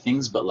me buy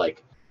things, but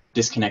like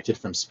disconnected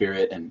from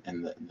spirit and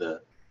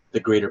the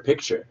greater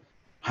picture,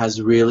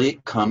 has really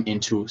come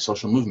into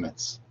social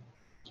movements.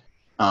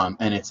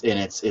 And it's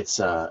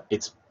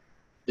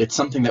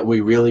something that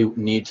we really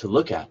need to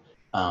look at.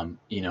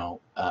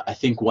 I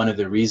think one of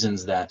the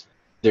reasons that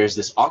there's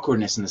this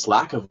awkwardness and this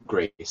lack of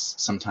grace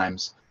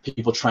sometimes,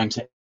 people trying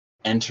to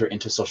enter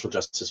into social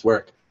justice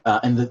work,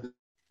 and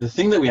the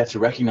thing that we have to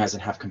recognize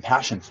and have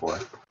compassion for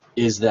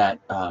is that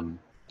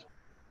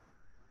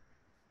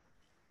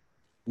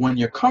when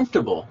you're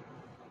comfortable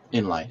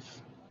in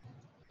life,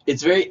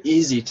 it's very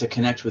easy to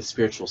connect with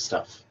spiritual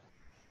stuff,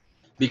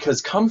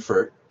 because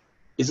comfort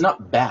is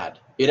not bad.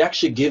 It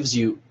actually gives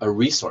you a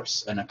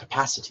resource and a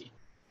capacity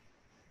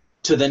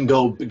to then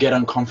go get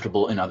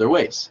uncomfortable in other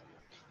ways,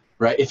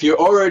 right? If you're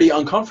already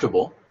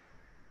uncomfortable,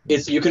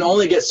 you can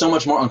only get so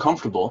much more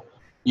uncomfortable,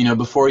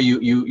 before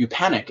you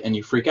panic and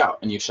you freak out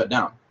and you shut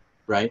down,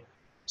 right?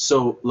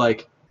 So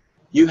like,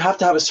 you have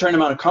to have a certain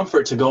amount of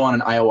comfort to go on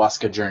an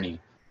ayahuasca journey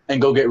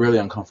and go get really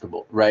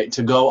uncomfortable, right?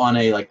 To go on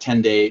a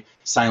 10-day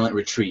silent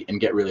retreat and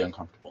get really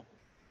uncomfortable.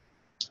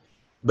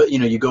 But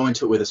you go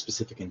into it with a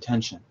specific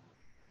intention.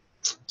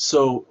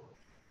 So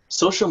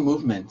social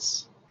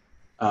movements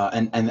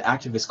and the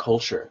activist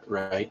culture,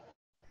 right?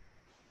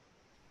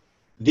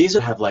 These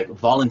have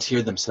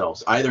volunteered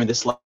themselves either in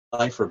this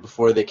life or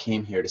before they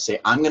came here to say,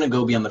 I'm going to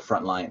go be on the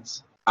front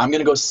lines. I'm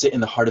going to go sit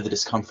in the heart of the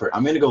discomfort.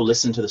 I'm going to go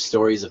listen to the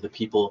stories of the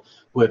people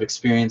who have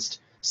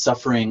experienced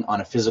suffering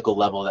on a physical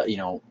level that,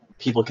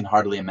 people can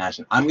hardly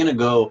imagine. I'm going to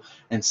go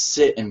and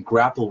sit and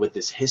grapple with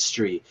this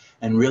history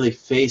and really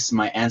face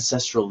my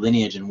ancestral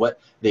lineage and what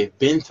they've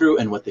been through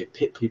and what they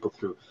put people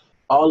through.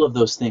 All of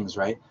those things,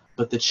 right?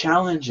 But the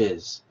challenge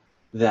is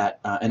that,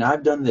 and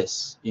I've done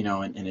this,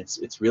 and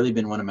it's really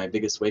been one of my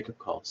biggest wake-up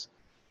calls,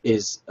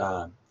 is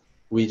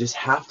we just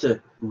have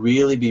to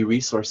really be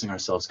resourcing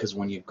ourselves, because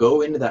when you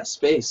go into that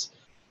space,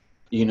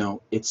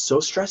 it's so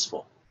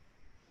stressful.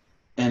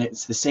 And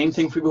it's the same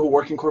thing for people who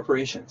work in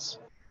corporations,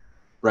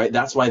 right?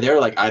 That's why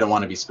they're like, I don't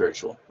want to be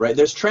spiritual, right?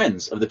 There's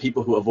trends of the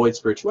people who avoid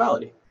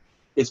spirituality.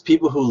 It's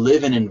people who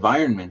live in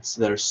environments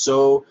that are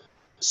so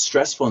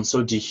stressful and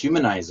so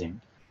dehumanizing,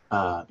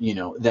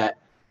 that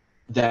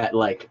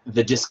like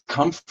the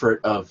discomfort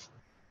of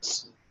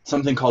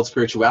something called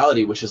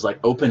spirituality, which is like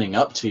opening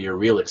up to your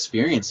real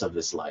experience of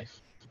this life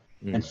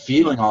and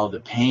feeling all of the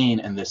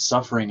pain and the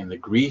suffering and the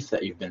grief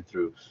that you've been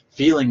through,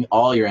 feeling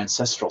all your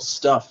ancestral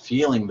stuff,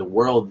 feeling the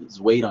world's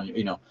weight on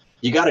you,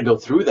 you got to go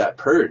through that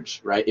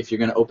purge, right? If you're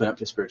going to open up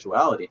to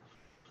spirituality.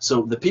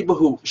 So the people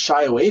who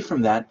shy away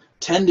from that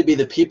tend to be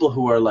the people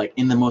who are like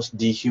in the most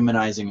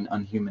dehumanizing and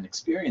unhuman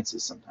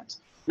experiences sometimes.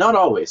 Not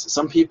always.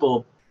 Some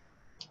people,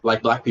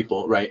 like Black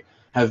people, right,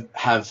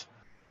 have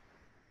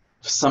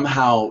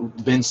somehow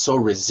been so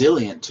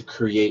resilient to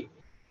create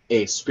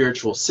a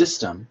spiritual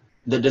system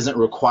that doesn't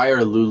require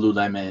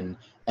Lululemon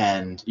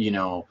and,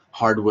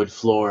 hardwood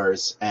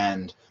floors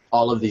and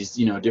all of these,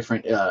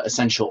 different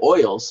essential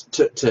oils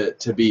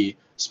to be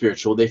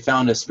spiritual. They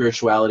found a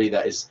spirituality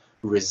that is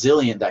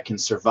resilient, that can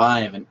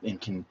survive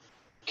and can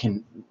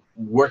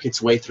work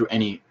its way through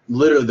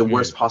literally the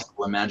worst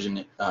possible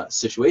imagined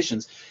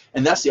situations.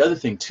 And that's the other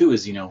thing too,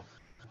 is,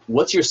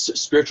 what's your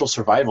spiritual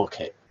survival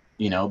kit?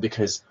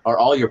 Because are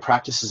all your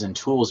practices and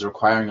tools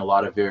requiring a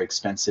lot of very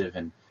expensive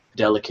and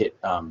delicate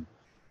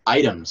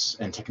items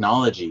and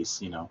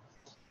technologies,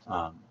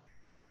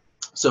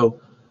 So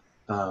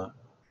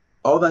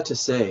all that to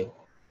say,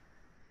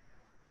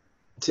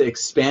 to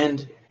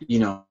expand,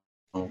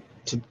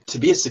 to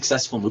be a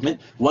successful movement,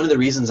 one of the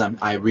reasons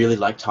I really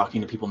like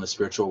talking to people in the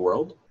spiritual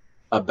world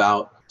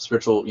about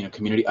spiritual,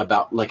 community,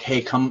 about like,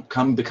 hey,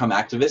 come become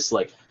activists.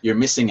 Like, you're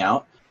missing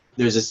out.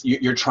 There's this,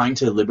 you're trying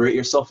to liberate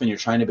yourself and you're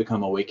trying to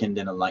become awakened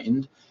and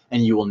enlightened,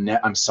 and you will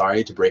I'm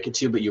sorry to break it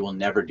to you, but you will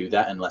never do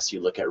that unless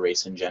you look at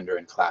race and gender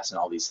and class and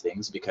all these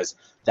things, because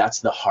that's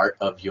the heart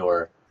of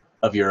your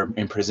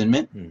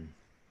imprisonment.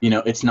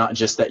 It's not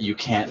just that you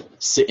can't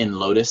sit in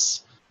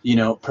lotus,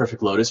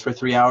 perfect lotus for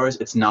 3 hours.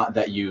 It's not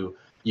that you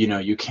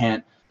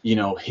can't,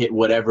 hit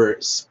whatever,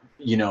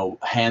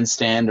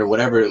 handstand or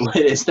whatever it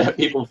is that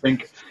people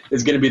think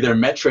is going to be their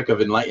metric of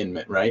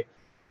enlightenment, right?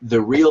 The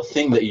real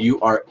thing that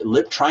you are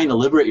trying to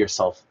liberate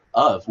yourself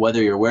of,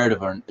 whether you're aware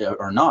of it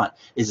or not,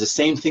 is the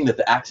same thing that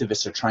the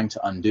activists are trying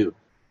to undo.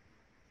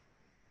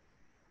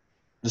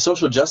 The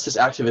social justice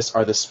activists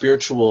are the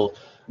spiritual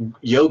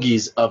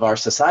yogis of our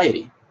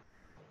society.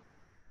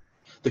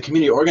 The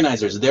community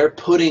organizers, they're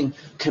putting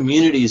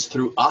communities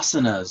through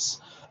asanas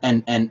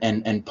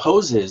and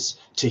poses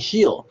to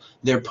heal.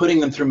 They're putting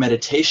them through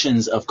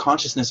meditations of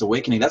consciousness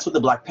awakening. That's what the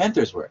Black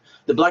Panthers were.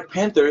 The Black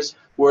Panthers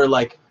were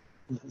like,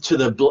 to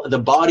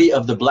the body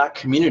of the Black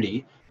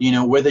community,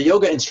 were the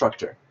yoga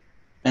instructor,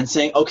 and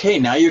saying, okay,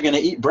 now you're going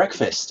to eat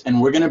breakfast, and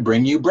we're going to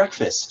bring you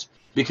breakfast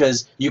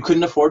because you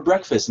couldn't afford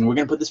breakfast, and we're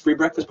going to put this free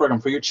breakfast program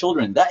for your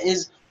children. That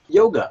is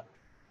yoga,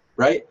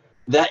 right?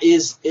 That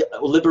is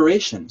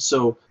liberation.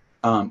 So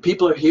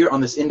people are here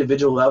on this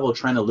individual level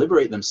trying to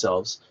liberate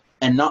themselves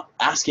and not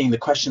asking the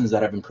questions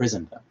that have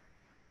imprisoned them.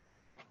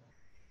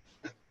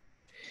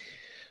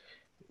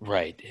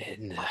 Right.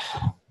 And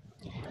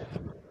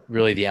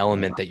really the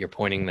element that you're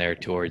pointing there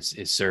towards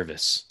is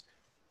service.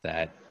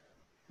 That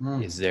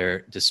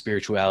Mm. Does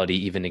spirituality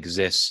even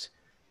exist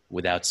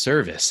without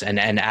service? And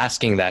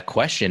asking that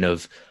question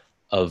of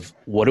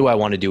what do I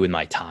want to do with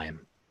my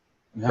time?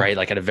 Yeah. Right?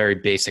 Like at a very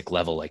basic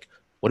level, like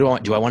what do I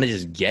want? Do I want to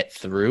just get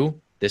through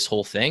this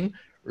whole thing,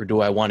 or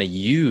do I want to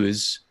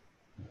use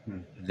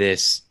Mhm.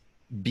 this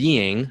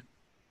being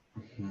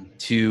Mhm.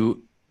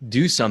 to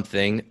do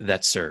something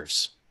that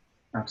serves?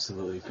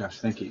 Absolutely. Gosh,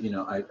 thank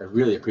you. I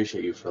really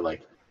appreciate you for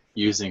like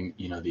using,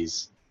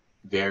 these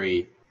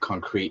very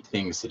concrete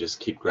things to just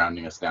keep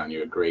grounding us down.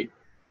 You're a great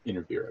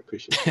interviewer. I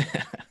appreciate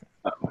that.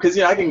 Because,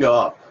 I can go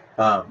off.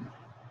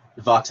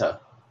 Vata,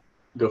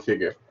 go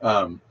figure.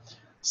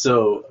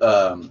 So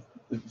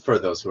for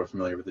those who are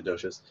familiar with the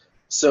doshas.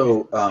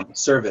 So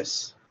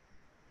service.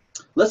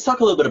 Let's talk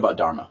a little bit about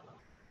Dharma,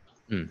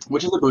 Mm.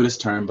 which is a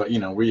Buddhist term, but,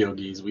 we're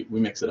yogis. We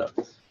mix it up.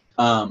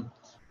 Um,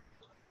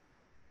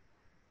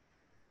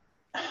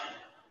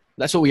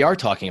 That's what we are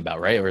talking about,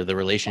 right? Or the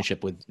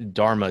relationship with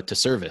dharma to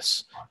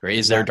service, right?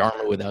 Is there exactly.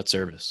 dharma without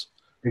service?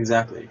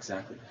 Exactly.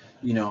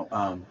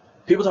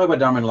 People talk about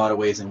Dharma in a lot of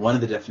ways, and one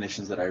of the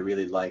definitions that I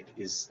really like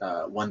is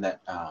one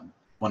that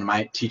one of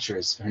my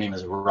teachers, her name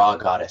is Ra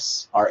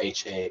Goddess,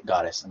 RHA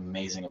Goddess,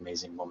 amazing,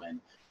 amazing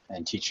woman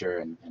and teacher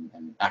and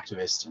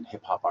activist and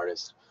hip hop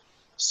artist.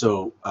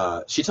 So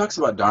she talks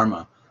about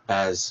Dharma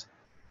as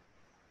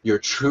your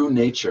true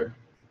nature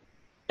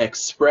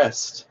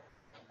expressed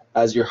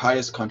as your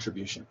highest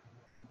contribution.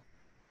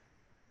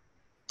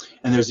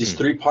 And there's these Mm.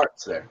 three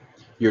parts there.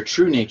 Your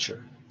true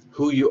nature,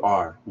 who you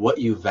are, what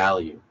you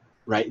value,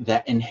 right?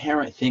 That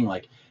inherent thing,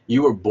 like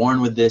you were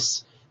born with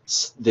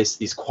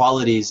these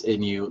qualities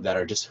in you that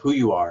are just who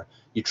you are.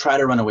 You try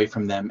to run away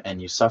from them and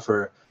you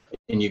suffer,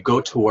 and you go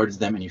towards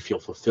them and you feel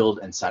fulfilled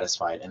and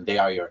satisfied. And they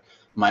are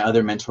my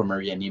other mentor,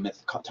 Maria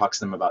Nemeth, talks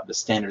to them about the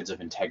standards of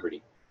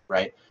integrity,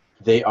 right?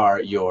 They are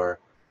your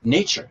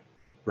nature,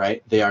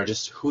 right? They are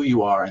just who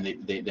you are, and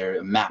they're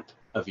a map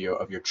of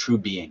your true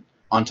being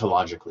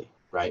ontologically,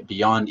 right?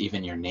 Beyond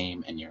even your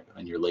name and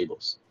your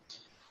labels.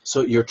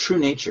 So your true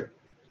nature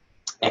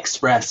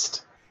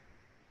expressed,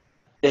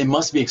 it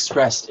must be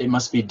expressed, it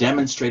must be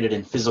demonstrated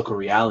in physical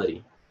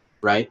reality,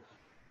 right?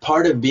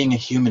 Part of being a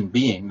human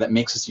being that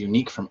makes us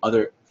unique from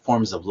other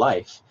forms of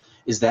life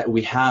is that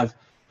we have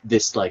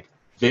this like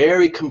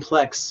very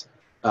complex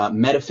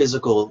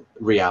metaphysical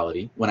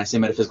reality. When I say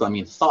metaphysical, I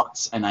mean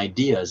thoughts and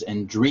ideas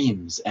and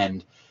dreams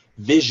and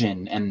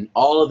vision, and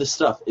all of this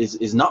stuff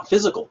is not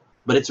physical,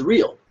 but it's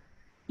real.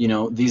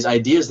 These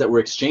ideas that we're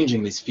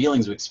exchanging, these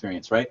feelings we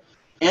experience, right?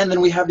 And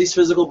then we have these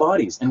physical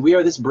bodies, and we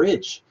are this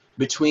bridge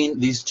between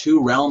these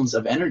two realms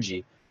of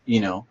energy,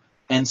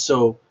 and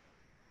so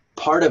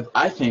part of,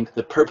 I think,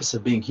 the purpose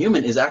of being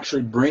human is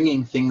actually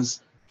bringing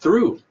things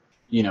through.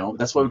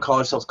 That's why we Mm. call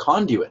ourselves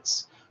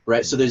conduits,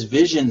 right? So Mm. there's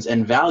visions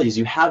and values.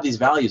 You have these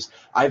values.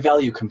 I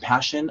value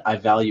compassion, I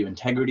value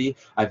integrity,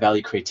 I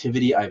value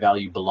creativity, I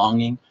value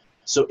belonging.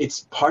 So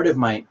it's part of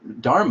my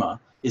dharma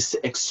is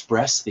to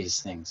express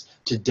these things,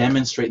 to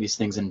demonstrate these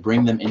things and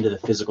bring them into the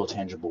physical,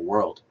 tangible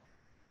world.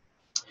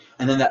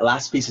 And then that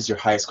last piece is your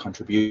highest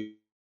contribution,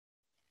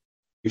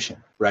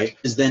 right?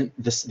 Is then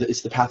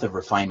it's the path of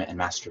refinement and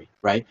mastery,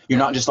 right? You're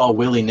not just all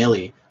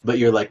willy-nilly, but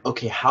you're like,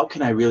 okay, how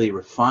can I really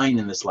refine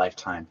in this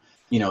lifetime,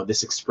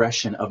 this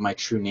expression of my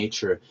true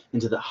nature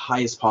into the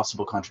highest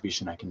possible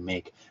contribution I can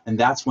make? And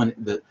that's when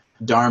the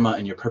dharma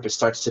and your purpose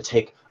starts to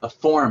take a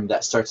form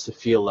that starts to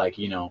feel like,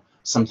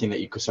 something that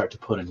you could start to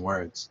put in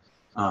words.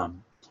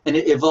 And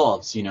it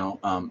evolves,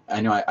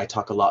 I know I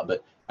talk a lot,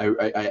 but I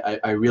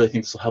really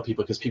think this will help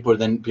people, because people are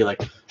then be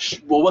like,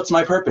 well, what's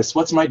my purpose?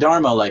 What's my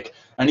dharma? Like,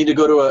 I need to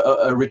go to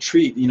a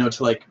retreat,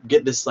 to like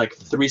get this like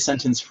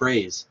 3-sentence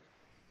phrase.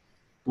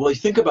 Well, you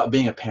think about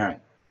being a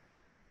parent,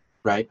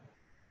 right?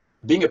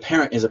 Being a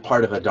parent is a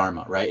part of a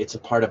dharma, right? It's a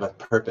part of a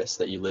purpose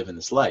that you live in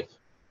this life.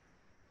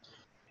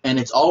 And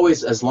it's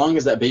always, as long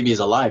as that baby is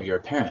alive, you're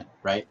a parent,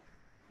 right?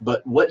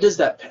 But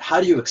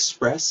how do you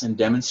express and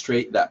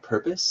demonstrate that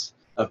purpose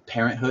of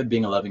parenthood,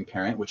 being a loving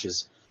parent, which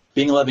is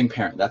being a loving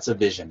parent? That's a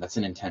vision, that's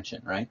an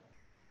intention, right?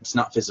 It's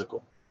not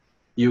physical.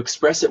 You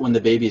express it when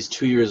the baby is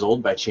 2 years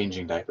old by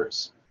changing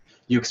diapers.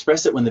 You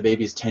express it when the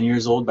baby is 10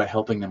 years old by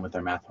helping them with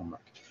their math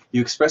homework.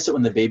 You express it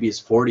when the baby is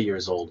 40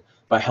 years old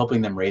by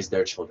helping them raise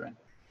their children.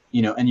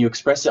 And you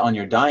express it on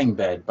your dying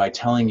bed by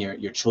telling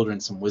your children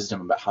some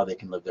wisdom about how they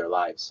can live their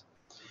lives.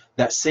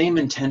 That same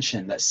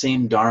intention, that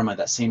same dharma,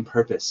 that same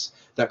purpose,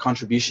 that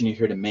contribution you're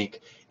here to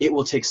make, it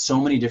will take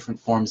so many different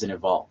forms and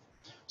evolve.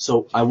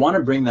 So I want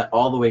to bring that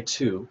all the way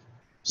to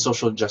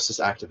social justice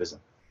activism.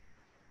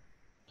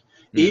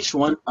 Mm. Each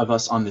one of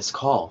us on this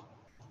call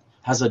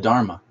has a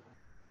dharma.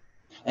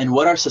 And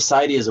what our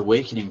society is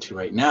awakening to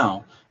right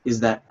now is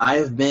that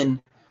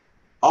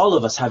all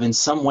of us have in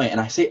some way, and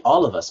I say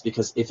all of us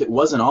because if it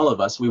wasn't all of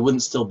us, we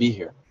wouldn't still be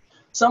here.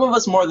 Some of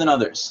us more than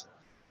others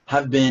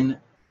have been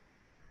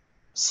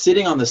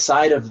sitting on the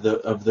side of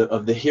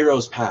the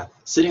hero's path,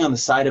 sitting on the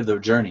side of the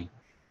journey,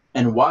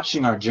 and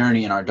watching our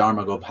journey and our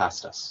dharma go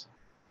past us.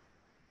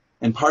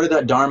 And part of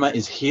that dharma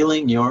is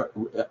healing your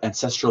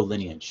ancestral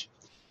lineage,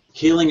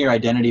 healing your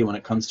identity when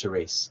it comes to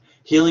race,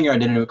 healing your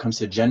identity when it comes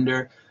to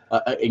gender,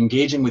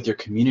 engaging with your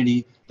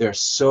community. There are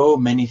so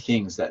many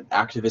things that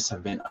activists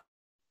have been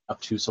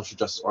up to, social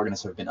justice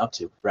organists have been up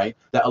to, right?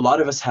 That a lot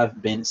of us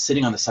have been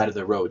sitting on the side of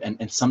the road,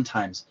 and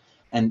sometimes,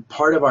 and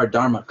part of our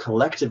dharma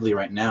collectively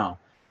right now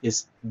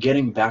is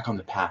getting back on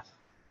the path,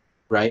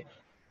 right?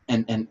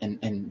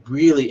 And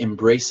really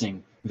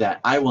embracing that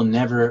I will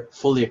never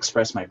fully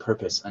express my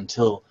purpose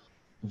until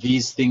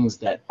these things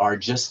that are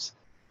just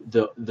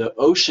the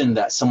ocean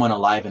that someone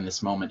alive in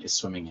this moment is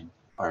swimming in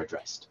are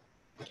addressed.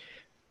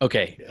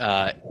 Okay,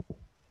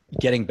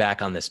 getting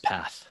back on this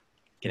path,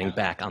 getting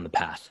back on the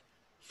path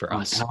for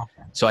us.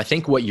 So I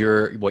think what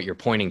you're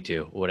pointing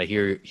to, what I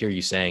hear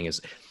you saying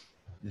is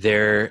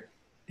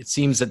it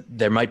seems that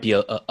there might be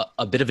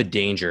a bit of a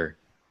danger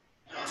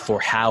for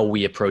how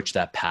we approach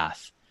that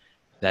path.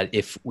 That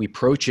if we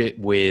approach it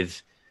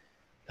with,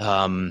 what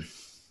are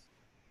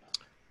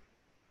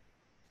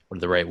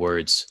the right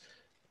words?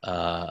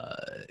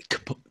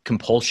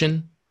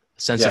 Compulsion,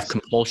 a sense of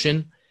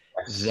compulsion,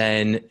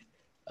 then,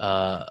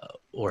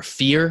 or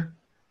fear,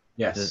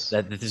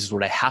 that this is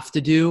what I have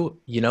to do,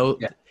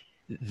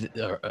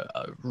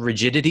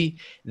 rigidity,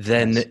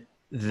 then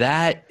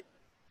that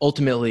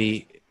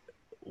ultimately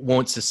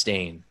won't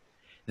sustain.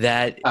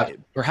 That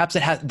perhaps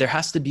there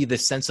has to be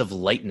this sense of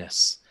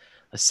lightness,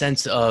 a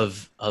sense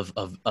of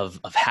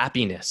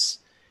happiness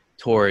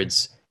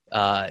towards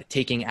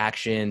taking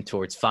action,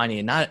 towards finding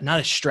it, not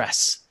a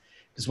stress.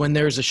 Because when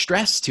there's a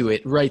stress to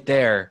it right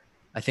there,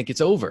 I think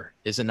it's over,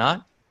 is it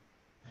not?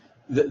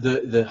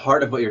 The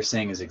heart of what you're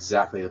saying is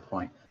exactly the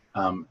point.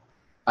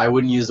 I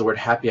wouldn't use the word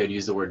happy, I'd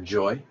use the word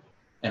joy,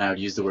 and I would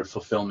use the word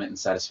fulfillment and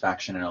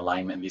satisfaction and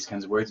alignment and these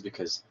kinds of words,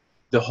 because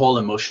the whole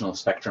emotional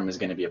spectrum is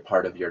going to be a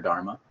part of your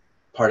dharma.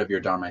 Part of your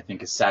dharma, I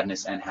think, is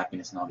sadness and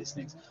happiness and all these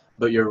things.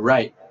 But you're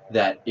right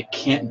that it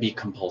can't be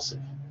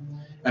compulsive.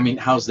 I mean,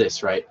 how's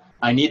this, right?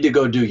 I need to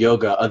go do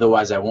yoga,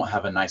 otherwise I won't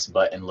have a nice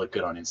butt and look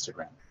good on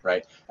Instagram,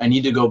 right? I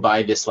need to go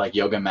buy this like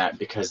yoga mat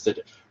because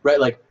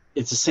like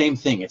it's the same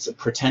thing. It's a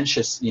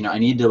pretentious, I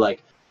need to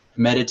like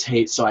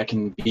meditate so I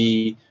can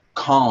be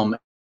calm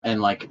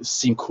and like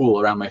seem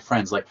cool around my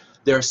friends. Like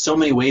there are so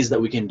many ways that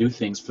we can do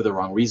things for the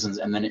wrong reasons,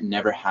 and then it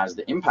never has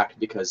the impact,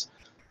 because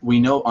we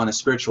know on a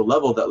spiritual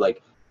level that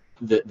like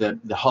the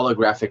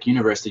holographic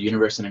universe, the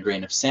universe in a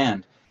grain of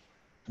sand,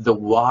 the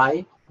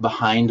why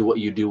behind what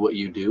you do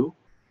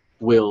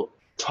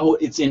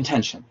it's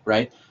intention,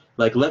 right?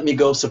 Like, let me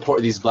go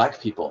support these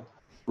black people,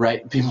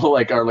 right? People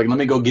like are like, let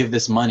me go give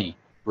this money,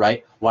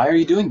 right? Why are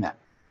you doing that,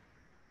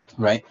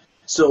 right?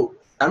 So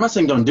I'm not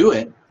saying don't do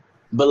it,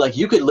 but like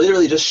you could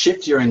literally just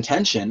shift your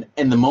intention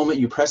in the moment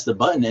you press the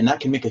button, and that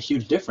can make a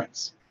huge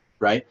difference,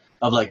 right?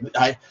 Of like,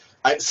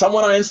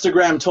 someone on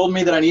Instagram told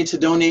me that I need to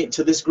donate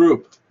to this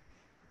group,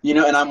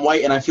 and I'm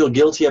white and I feel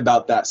guilty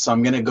about that, so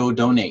I'm gonna go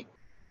donate.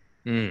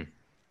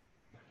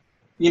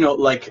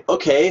 Like,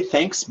 okay,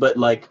 thanks, but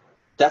like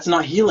that's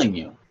not healing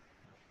you.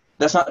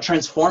 That's not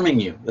transforming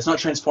you. That's not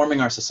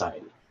transforming our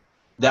society.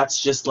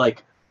 That's just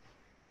like,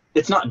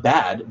 it's not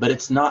bad, but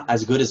it's not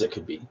as good as it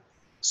could be.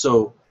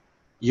 So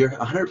you're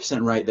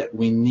 100% right that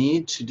we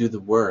need to do the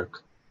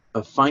work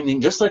of finding,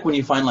 just like when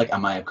you find like,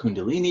 am I a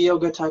Kundalini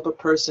yoga type of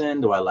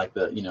person? Do I like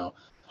the,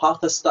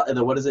 Hatha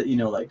style, what is it,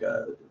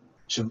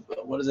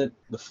 what is it?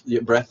 The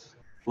breath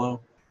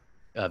flow?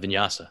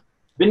 Vinyasa.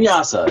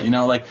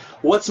 Vinyasa, like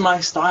what's my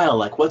style?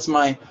 Like what's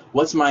my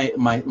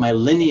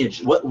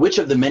lineage? Which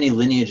of the many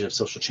lineages of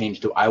social change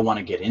do I want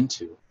to get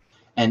into?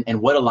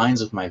 And what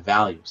aligns with my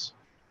values?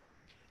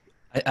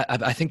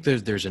 I think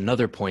there's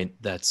another point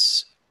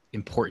that's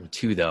important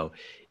too, though,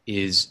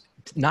 is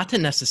not to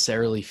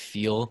necessarily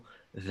feel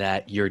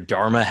that your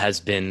dharma has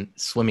been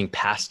swimming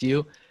past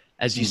you,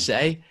 as you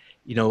say,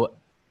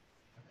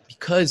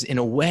 because in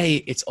a way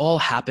it's all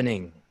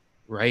happening,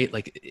 right?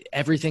 Like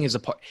everything is a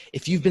part.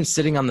 If you've been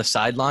sitting on the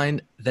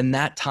sideline, then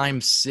that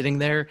time sitting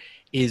there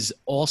is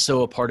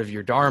also a part of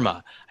your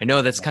dharma. I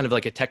know that's kind of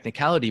like a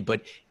technicality,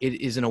 but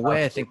it is in a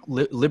way, I think,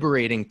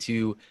 liberating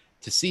to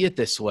see it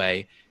this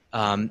way,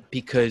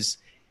 because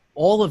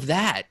all of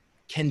that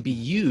can be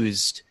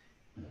used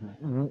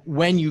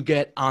when you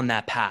get on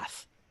that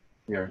path.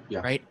 Yeah.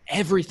 Right?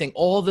 Everything,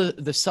 all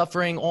the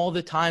suffering, all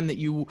the time that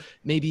you,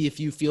 maybe if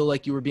you feel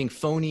like you were being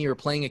phony or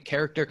playing a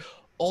character,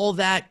 all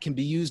that can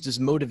be used as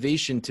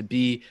motivation to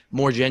be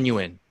more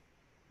genuine.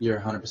 You're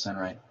 100%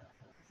 right.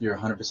 You're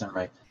 100%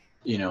 right.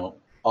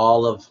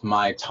 All of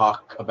my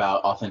talk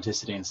about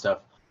authenticity and stuff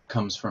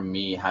comes from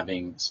me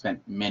having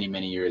spent many,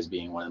 many years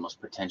being one of the most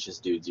pretentious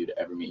dudes you'd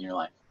ever meet in your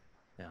life.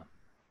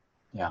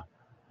 Yeah.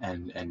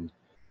 And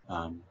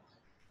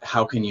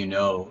how can you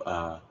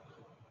know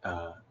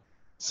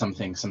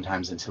something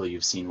sometimes until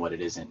you've seen what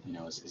it isn't,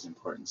 is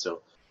important.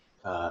 So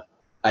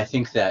I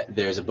think that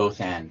there's a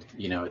both and,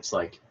 it's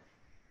like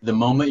the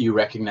moment you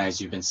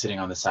recognize you've been sitting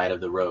on the side of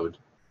the road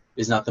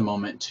is not the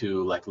moment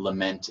to like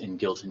lament in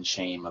guilt and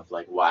shame of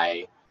like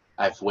why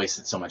I've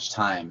wasted so much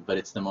time, but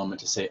it's the moment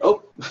to say,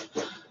 oh,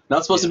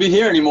 not supposed to be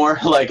here anymore.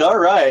 Like, all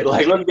right,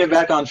 like let's get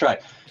back on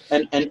track.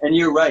 And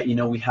you're right,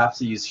 we have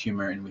to use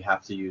humor, and we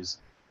have to use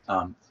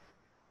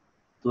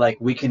like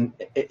we can,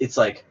 it's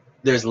like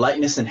there's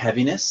lightness and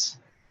heaviness,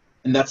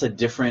 and that's a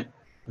different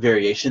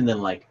variation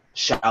than like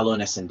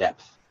shallowness and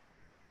depth.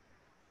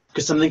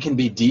 Because something can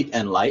be deep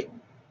and light,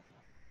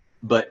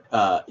 but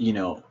you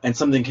know, and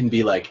something can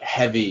be like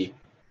heavy,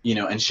 you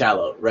know, and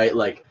shallow, right?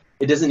 Like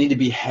it doesn't need to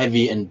be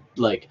heavy and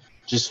like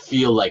just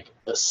feel like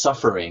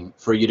suffering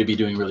for you to be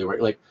doing really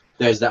work. Like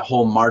there's that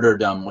whole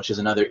martyrdom, which is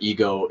another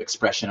ego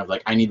expression of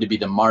like I need to be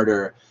the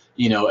martyr,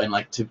 you know, and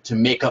like to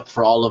make up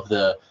for all of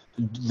the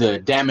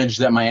damage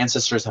that my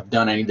ancestors have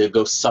done. I need to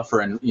go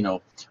suffer and, you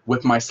know,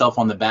 whip myself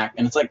on the back.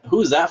 And it's like,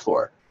 who's that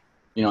for?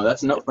 You know,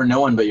 that's for no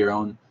one but your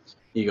own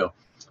ego.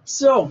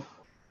 So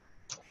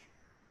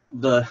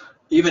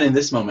even in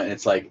this moment,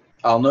 it's like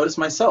I'll notice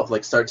myself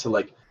like start to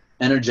like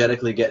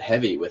energetically get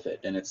heavy with it,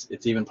 and it's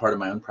even part of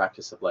my own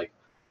practice of like,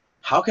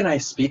 how can I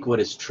speak what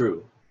is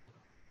true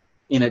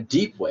in a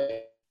deep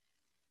way,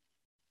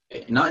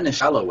 not in a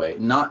shallow way,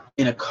 not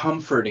in a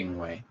comforting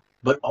way,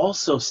 but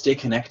also stay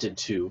connected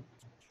to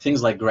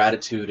things like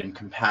gratitude and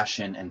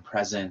compassion and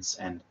presence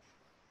and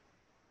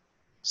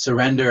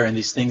surrender and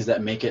these things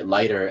that make it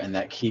lighter and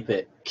that keep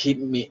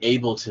me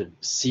able to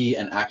see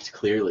and act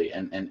clearly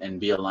and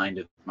be aligned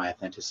with my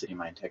authenticity,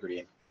 my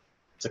integrity.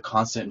 It's a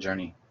constant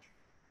journey.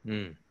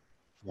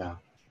 Yeah.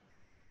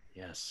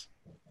 Yes.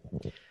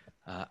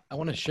 I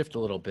want to shift a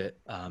little bit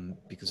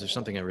because there's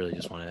something I really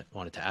just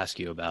wanted to ask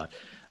you about.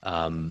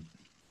 One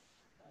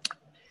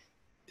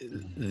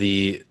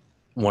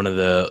of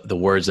the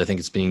words I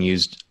think is being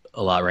used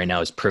a lot right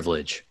now is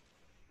privilege.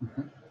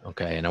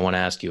 Okay, and I want to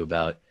ask you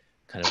about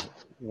kind of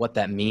what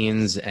that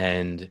means,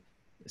 and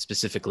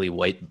specifically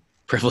white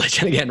privilege.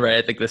 And again,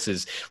 right, I think this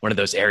is one of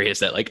those areas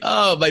that like,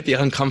 oh, it might be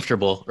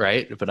uncomfortable,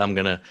 right? But I'm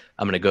gonna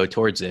go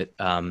towards it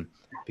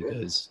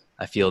because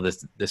I feel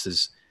this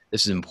is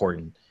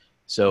important.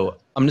 So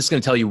I'm just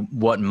gonna tell you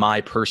what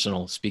my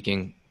personal,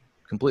 speaking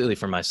completely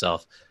for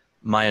myself,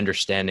 my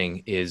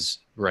understanding is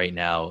right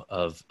now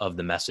of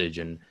the message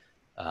and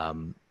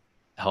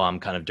how I'm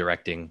kind of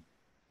directing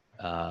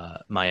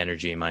my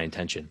energy and my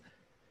intention.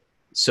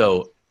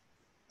 So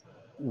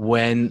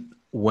when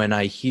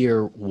I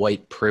hear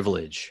white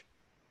privilege,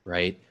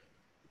 right,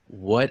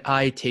 what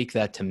I take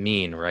that to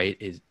mean, right,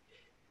 is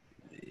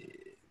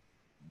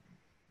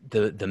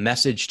the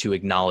message to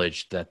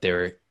acknowledge that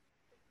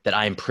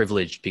I am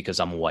privileged because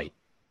I'm white,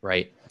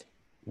 right?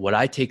 What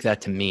I take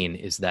that to mean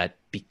is that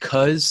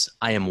because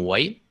I am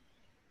white,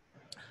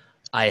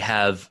 I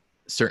have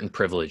certain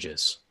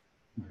privileges.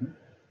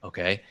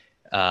 Okay.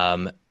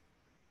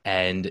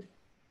 And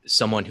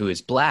someone who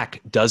is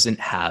black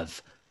doesn't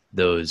have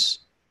those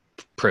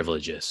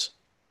privileges,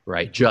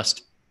 right?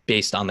 Just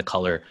based on the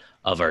color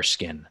of our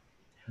skin.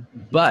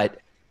 But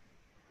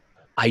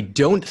I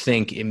don't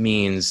think it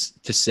means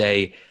to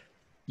say,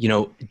 you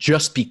know,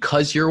 just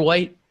because you're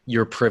white,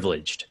 you're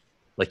privileged.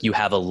 Like you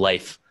have a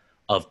life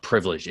of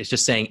privilege. It's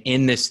just saying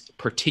in this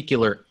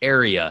particular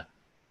area,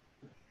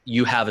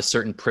 you have a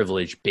certain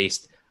privilege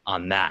based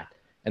on that.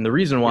 And the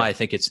reason why I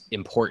think it's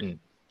important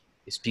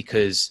is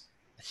because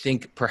I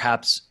think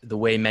perhaps the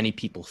way many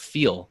people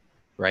feel,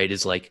 right,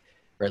 is like,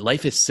 right,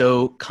 life is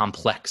so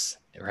complex,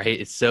 right?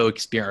 It's so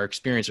our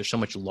experience are so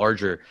much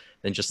larger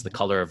than just the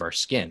color of our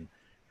skin,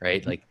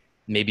 right? Like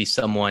maybe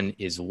someone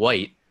is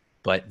white,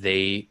 but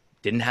they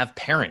didn't have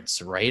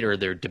parents, right? Or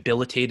they're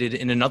debilitated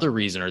in another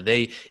reason, or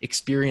they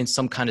experience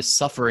some kind of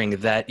suffering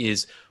that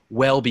is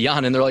well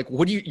beyond. And they're like,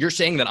 you're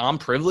saying that I'm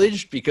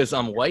privileged because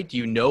I'm white? Do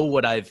you know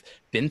what I've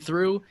been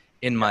through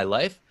in my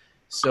life?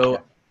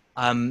 So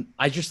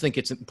I just think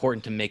it's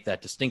important to make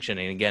that distinction.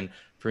 And again,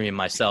 for me and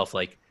myself,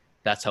 like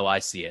that's how I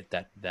see it,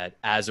 that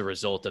as a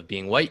result of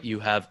being white, you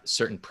have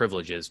certain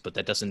privileges, but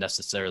that doesn't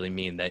necessarily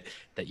mean that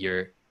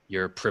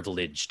you're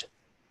privileged.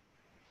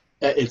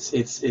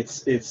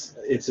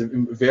 It's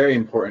very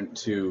important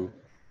to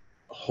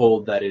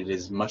hold that it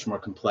is much more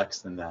complex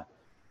than that.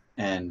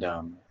 And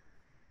let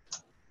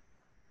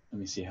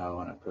me see how I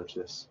want to approach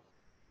this.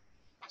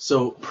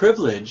 So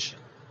privilege,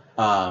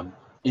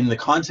 in the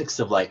context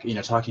of like, you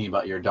know, talking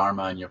about your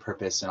dharma and your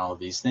purpose and all of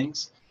these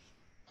things,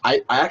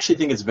 I actually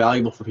think it's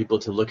valuable for people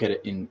to look at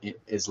it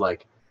is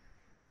like,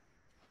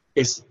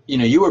 it's, you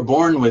know, you were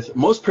born with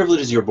most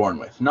privileges you're born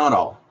with, not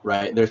all,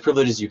 right? There's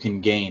privileges you can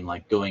gain,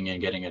 like going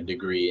and getting a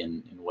degree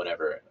and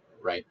whatever,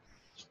 right?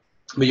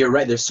 But you're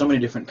right, there's so many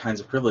different kinds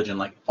of privilege, and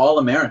like all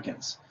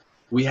Americans,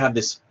 we have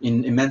this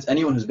immense,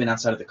 anyone who's been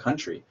outside of the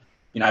country,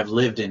 you know, I've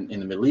lived in the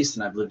Middle East,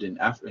 and I've lived in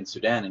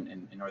Sudan and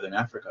in Northern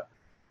Africa,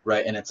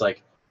 right? And it's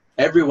like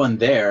everyone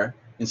there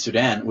in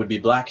Sudan would be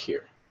black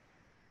here.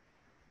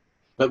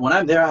 But when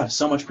I'm there, I have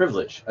so much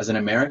privilege. As an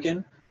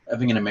American,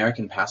 having an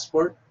American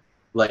passport,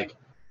 like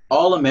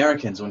all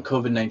Americans when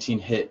COVID-19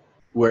 hit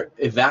were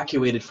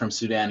evacuated from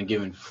Sudan and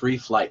given free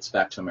flights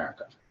back to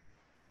America.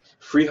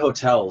 Free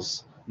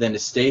hotels then to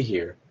stay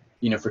here,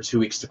 you know, for 2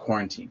 weeks to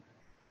quarantine.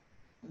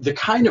 The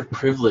kind of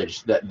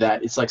privilege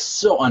that it's like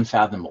so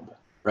unfathomable,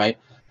 right?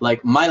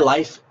 Like my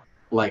life,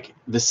 like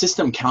the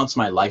system counts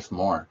my life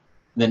more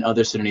than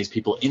other Sudanese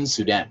people in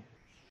Sudan,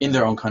 in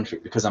their own country,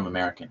 because I'm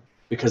American.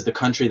 because the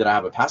country that I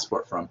have a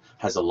passport from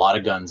has a lot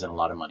of guns and a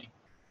lot of money,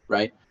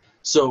 right?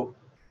 So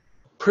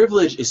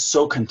privilege is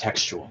so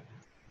contextual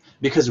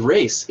because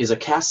race is a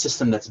caste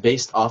system that's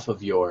based off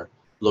of your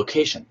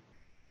location.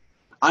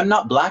 I'm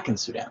not black in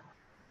Sudan.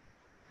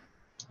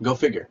 Go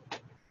figure.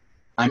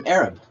 I'm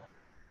Arab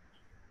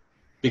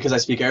because I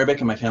speak Arabic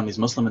and my family's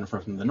Muslim and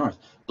from the north.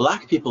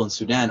 Black people in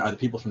Sudan are the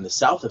people from the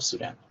south of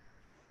Sudan,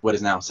 what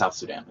is now South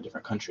Sudan, a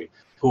different country,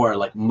 who are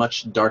like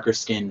much darker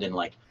skinned and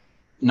like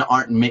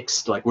aren't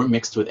mixed, like we're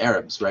mixed with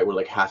Arabs, right? We're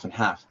like half and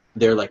half.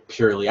 They're like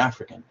purely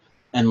African.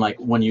 And like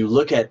when you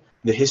look at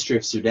the history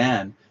of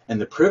Sudan and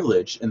the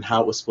privilege and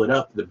how it was split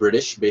up, the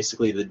British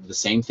basically the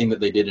same thing that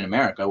they did in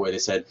America, where they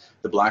said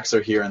the blacks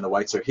are here and the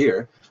whites are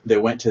here. They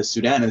went to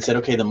Sudan and said,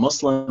 okay, the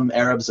Muslim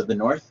Arabs of the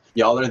north,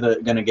 y'all are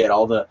going to get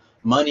all the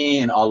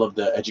money and all of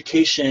the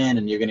education,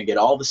 and you're going to get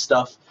all the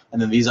stuff,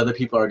 and then these other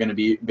people are going to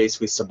be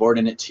basically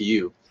subordinate to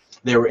you.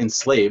 They were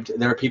enslaved.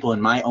 There are people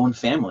in my own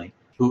family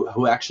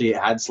who actually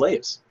had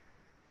slaves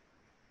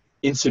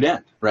in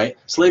Sudan, right?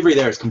 Slavery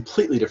there is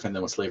completely different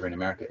than what slavery in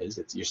America is.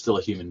 You're still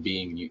a human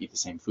being and you eat the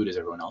same food as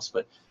everyone else,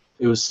 but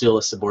it was still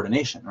a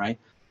subordination, right?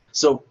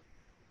 So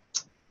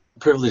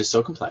privilege is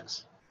so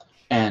complex,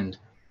 and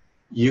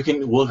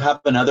we'll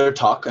have another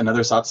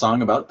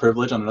satsang about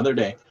privilege on another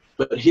day.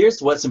 But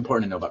here's what's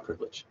important to know about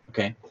privilege,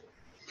 okay?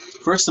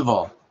 First of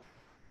all,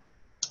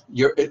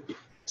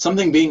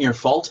 something being your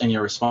fault and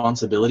your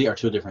responsibility are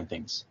two different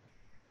things.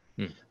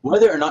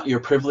 Whether or not your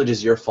privilege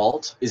is your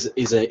fault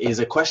is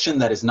a question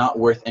that is not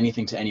worth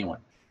anything to anyone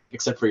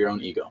except for your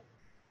own ego.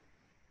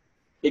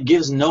 It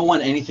gives no one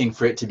anything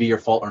for it to be your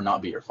fault or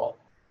not be your fault.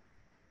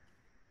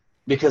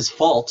 Because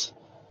fault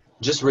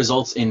just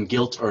results in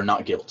guilt or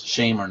not guilt,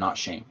 shame or not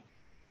shame.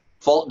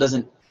 Fault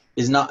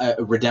is not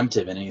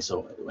redemptive in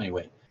any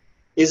way.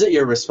 Is it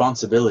your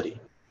responsibility?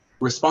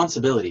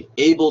 Responsibility,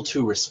 able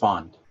to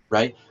respond,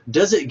 right?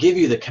 Does it give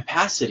you the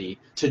capacity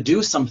to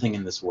do something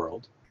in this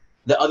world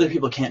that other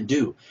people can't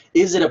do?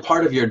 Is it a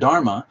part of your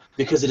dharma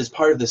because it is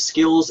part of the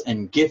skills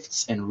and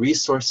gifts and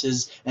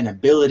resources and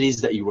abilities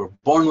that you were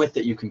born with,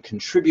 that you can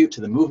contribute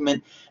to the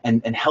movement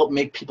and help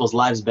make people's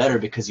lives better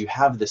because you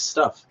have this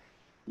stuff?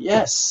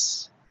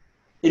 Yes.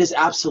 It is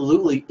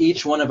absolutely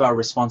each one of our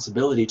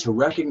responsibility to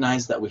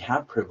recognize that we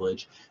have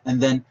privilege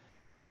and then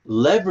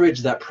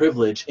leverage that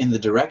privilege in the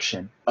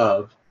direction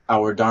of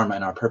our dharma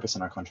and our purpose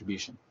and our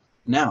contribution.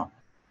 Now,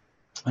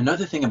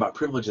 another thing about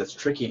privilege that's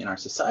tricky in our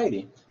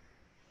society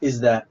is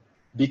that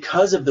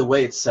because of the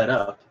way it's set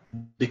up,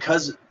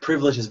 because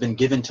privilege has been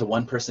given to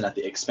one person at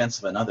the expense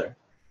of another,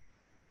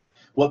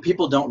 what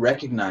people don't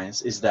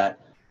recognize is that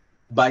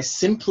by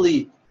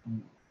simply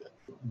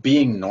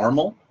being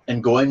normal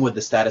and going with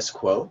the status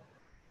quo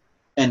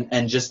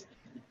and just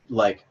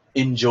like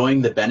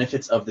enjoying the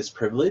benefits of this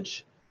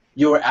privilege,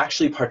 you are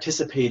actually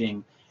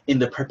participating in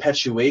the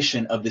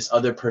perpetuation of this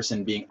other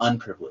person being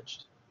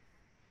unprivileged.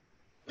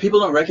 People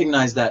don't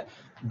recognize that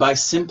by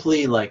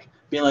simply like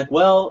being like,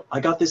 well, I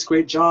got this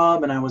great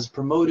job and I was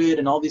promoted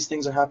and all these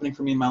things are happening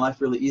for me in my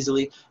life really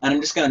easily, and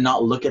I'm just going to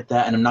not look at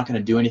that and I'm not going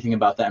to do anything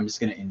about that. I'm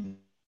just going to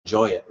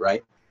enjoy it,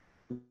 right?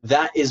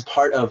 That is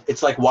part of,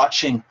 it's like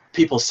watching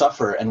people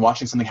suffer and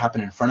watching something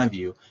happen in front of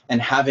you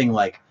and having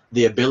like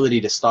the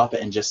ability to stop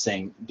it and just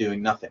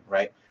doing nothing,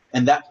 right?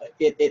 And that,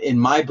 in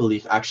my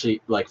belief,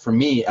 actually, like for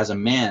me as a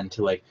man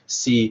to like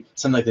see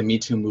something like the Me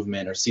Too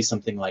movement or see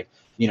something like,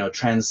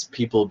 trans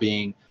people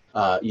being,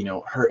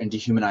 hurt and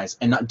dehumanized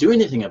and not do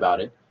anything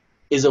about it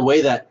is a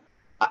way that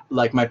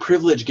like my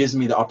privilege gives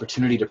me the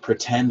opportunity to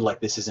pretend like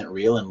this isn't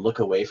real and look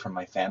away from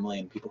my family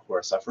and people who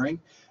are suffering.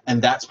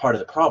 And that's part of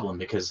the problem,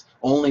 because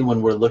only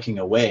when we're looking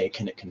away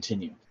can it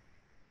continue.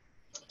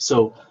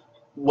 So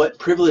what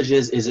privilege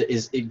is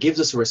it gives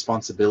us a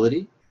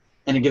responsibility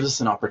and it gives us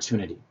an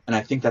opportunity. And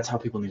I think that's how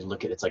people need to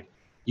look at it. It's like,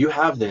 you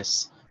have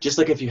this, just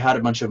like if you had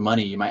a bunch of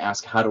money, you might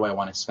ask, how do I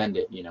want to spend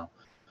it?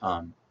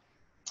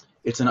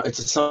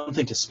 It's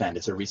something to spend.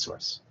 It's a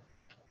resource.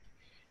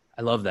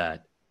 I love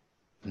that.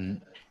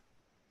 And,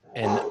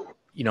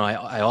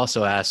 I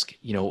also ask,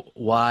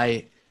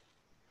 why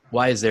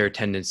is there a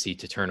tendency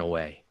to turn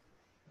away?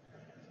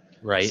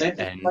 Right.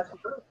 And what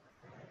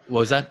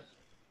was that?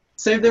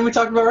 Same thing we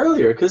talked about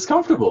earlier, because it's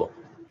comfortable.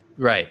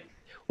 Right.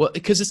 Well,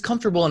 because it's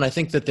comfortable. And I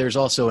think that there's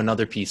also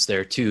another piece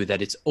there too,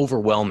 that it's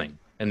overwhelming.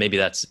 And maybe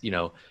that's,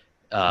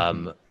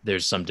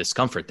 there's some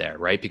discomfort there,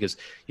 right? Because,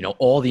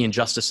 all the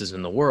injustices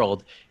in the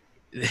world,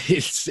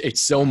 it's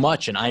so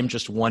much, and I'm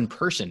just one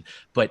person.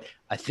 But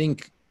I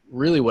think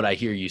really what I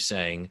hear you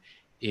saying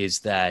is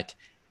that,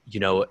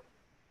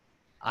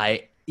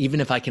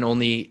 even if I can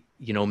only,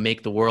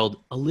 make the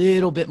world a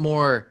little bit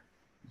more,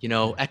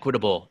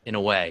 equitable in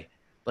a way,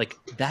 like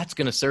that's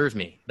going to serve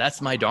me. That's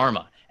my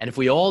dharma. And if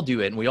we all do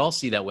it and we all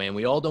see that way and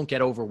we all don't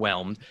get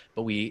overwhelmed,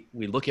 but we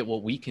look at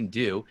what we can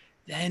do,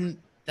 then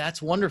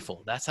that's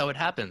wonderful. That's how it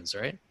happens,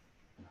 right?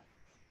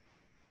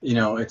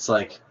 It's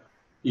like,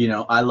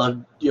 I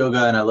love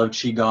yoga and I love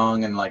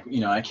qigong and like,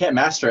 I can't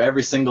master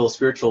every single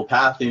spiritual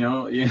path,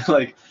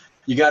 like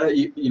you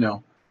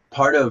gotta,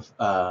 part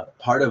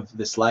of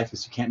this life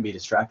is you can't be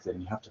distracted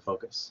and you have to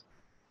focus.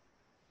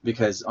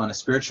 because on a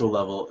spiritual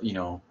level, you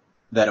know,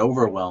 that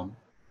overwhelm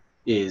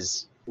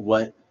is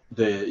what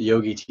the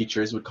yogi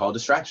teachers would call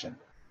distraction.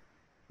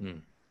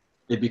 Mm.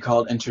 It'd be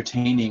called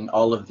entertaining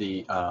all of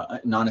the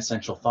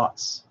non-essential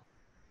thoughts,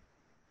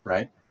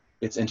 right?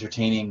 It's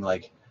entertaining,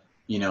 like,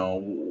 you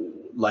know,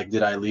 like,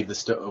 did I leave the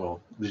stove?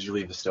 Well, did you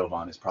leave the stove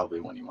on is probably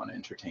one you want to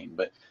entertain.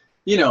 But,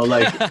 you know,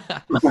 like,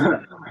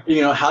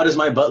 you know, how does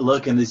my butt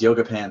look in these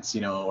yoga pants,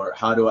 you know, or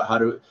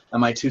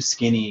am I too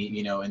skinny,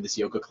 you know, in this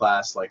yoga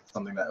class? Like,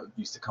 something that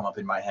used to come up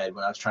in my head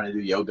when I was trying to do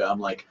yoga. I'm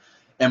like,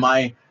 am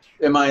I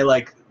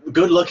like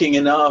good looking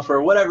enough,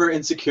 or whatever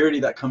insecurity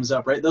that comes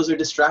up, right? Those are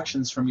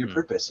distractions from your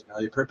purpose. You know,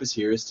 your purpose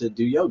here is to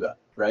do yoga,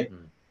 right?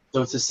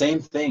 So it's the same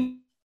thing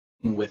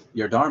with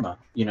your dharma.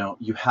 You know,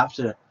 you have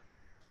to,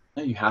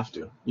 no, you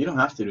don't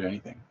have to do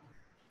anything,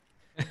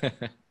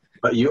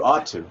 but you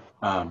ought to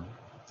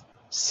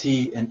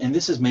see, and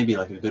this is maybe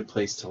like a good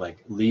place to like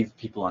leave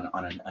people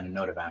on a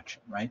note of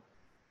action, right?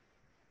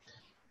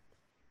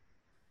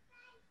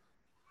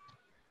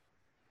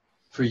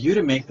 For you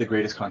to make the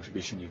greatest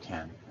contribution you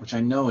can, which I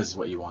know is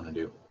what you want to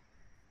do,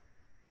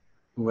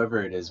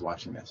 whoever it is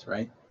watching this,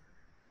 right?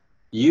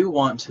 You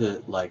want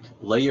to like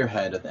lay your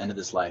head at the end of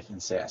this life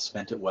and say, I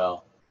spent it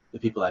well. The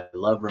people I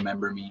love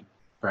remember me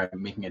for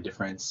making a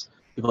difference.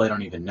 People I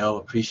don't even know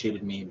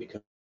appreciated me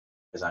because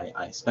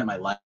I spent my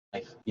life,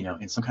 you know,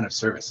 in some kind of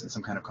service, in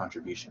some kind of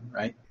contribution,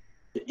 right?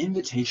 The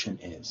invitation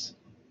is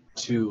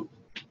to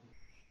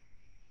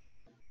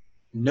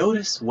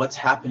notice what's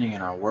happening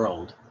in our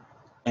world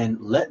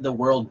and let the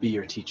world be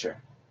your teacher.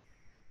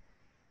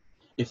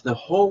 If the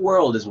whole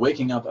world is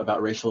waking up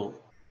about racial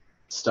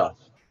stuff,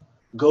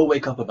 go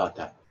wake up about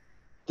that.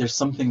 There's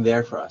something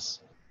there for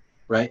us,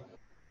 right?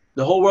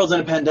 The whole world's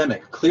in a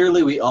pandemic.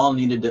 Clearly we all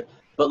needed to,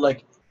 but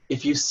like,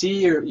 if you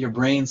see your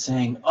brain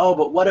saying, oh,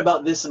 but what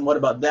about this and what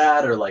about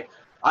that? Or like,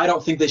 I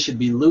don't think they should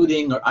be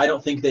looting, or I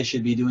don't think they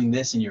should be doing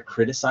this, and you're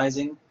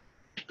criticizing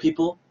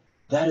people,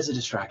 that is a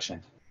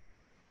distraction.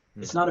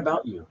 It's not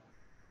about you.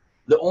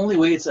 The only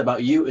way it's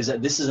about you is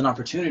that this is an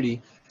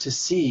opportunity to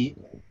see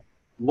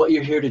what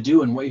you're here to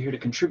do and what you're here to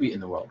contribute in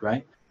the world,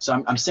 right?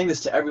 So I'm saying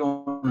this to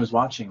everyone who's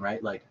watching,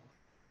 right? Like,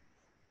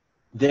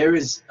 there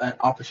is an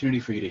opportunity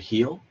for you to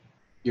heal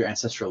your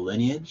ancestral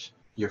lineage,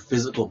 your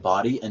physical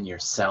body, and your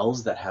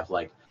cells that have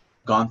like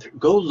gone through.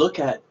 Go look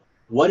at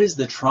what is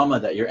the trauma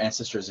that your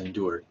ancestors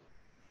endured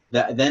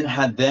that then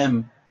had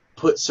them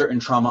put certain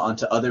trauma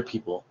onto other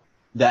people,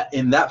 that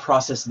in that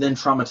process then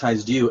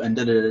traumatized you, and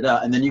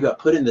and then you got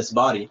put in this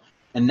body,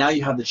 and now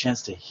you have the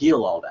chance to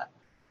heal all that,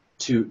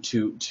 to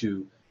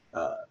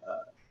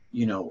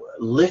you know,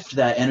 lift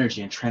that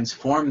energy and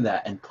transform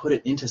that and put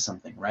it into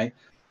something, right?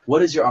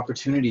 What is your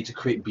opportunity to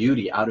create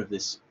beauty out of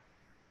this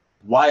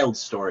wild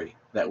story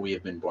that we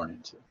have been born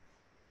into?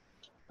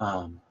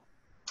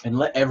 And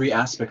let every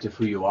aspect of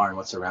who you are and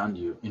what's around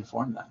you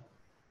inform that.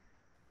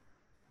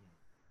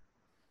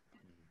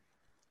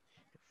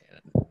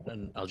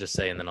 And I'll just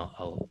say, and then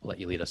I'll let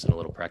you lead us in a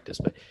little practice,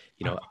 but,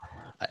 you know,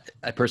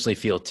 I personally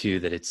feel too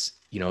that it's,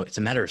 you know, it's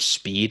a matter of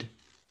speed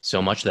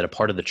so much, that a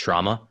part of the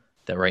trauma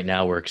that right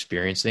now we're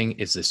experiencing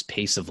is this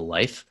pace of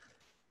life,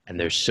 and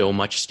there's so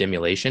much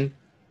stimulation.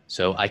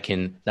 So I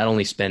can not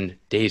only spend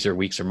days or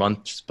weeks or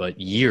months, but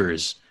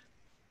years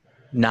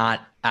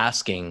not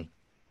asking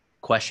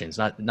questions,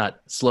 not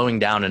slowing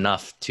down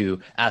enough to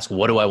ask,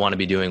 what do I want to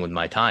be doing with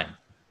my time?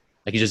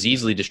 I can just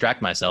easily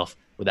distract myself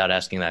without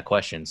asking that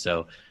question.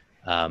 So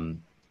I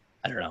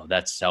don't know,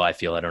 that's how I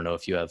feel. I don't know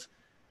if you have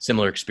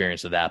similar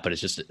experience with that, but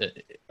it's just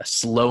a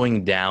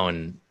slowing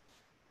down,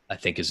 I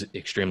think, is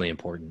extremely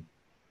important.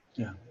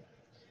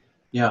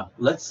 Yeah,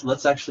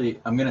 let's actually,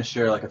 I'm going to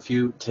share like a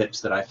few tips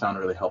that I found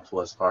really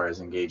helpful as far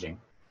as engaging,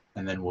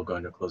 and then we'll go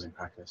into closing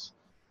practice.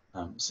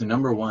 So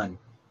number one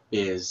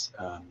is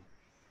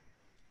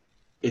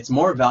it's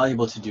more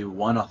valuable to do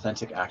one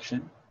authentic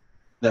action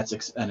that's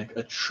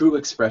a true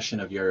expression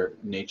of your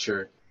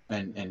nature,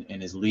 and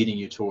is leading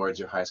you towards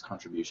your highest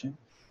contribution,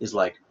 is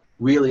like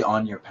really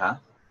on your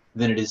path,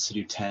 than it is to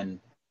do 10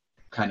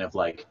 kind of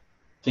like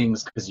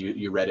things because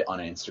you read it on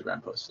an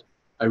Instagram post.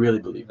 I really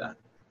believe that.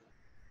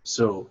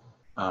 So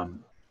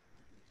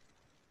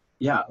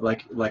yeah,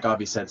 like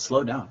Avi said,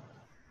 slow down.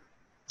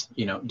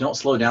 You know, don't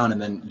slow down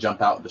and then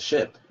jump out the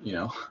ship, you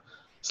know.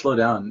 Slow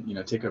down, you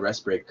know, take a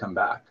rest break, come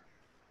back.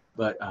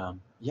 But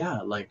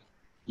yeah, like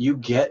you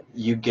get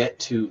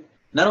to,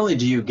 not only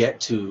do you get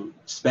to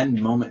spend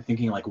a moment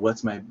thinking like,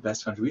 what's my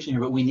best contribution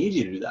here, but we need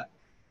you to do that.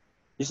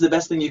 It's the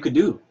best thing you could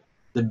do.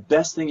 The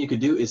best thing you could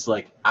do is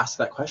like ask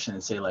that question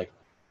and say like,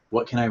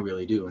 what can I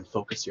really do, and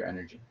focus your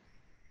energy.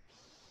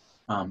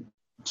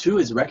 Two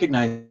is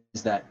recognize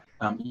that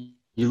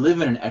you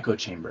live in an echo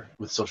chamber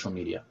with social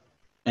media,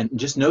 and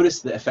just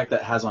notice the effect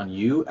that has on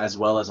you as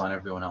well as on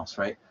everyone else,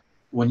 right?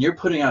 When you're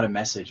putting out a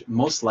message,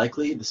 most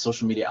likely the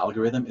social media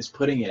algorithm is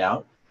putting it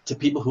out to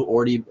people who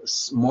already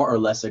more or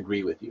less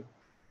agree with you,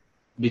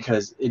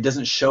 because it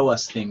doesn't show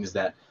us things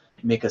that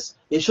make us,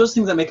 it shows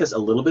things that make us a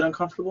little bit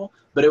uncomfortable,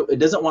 but it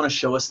doesn't want to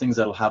show us things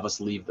that'll have us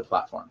leave the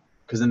platform,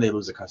 because then they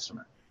lose a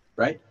customer,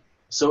 right?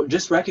 So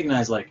just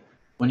recognize like,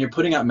 when you're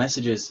putting out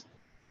messages,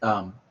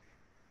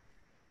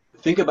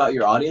 think about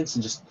your audience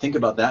and just think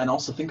about that, and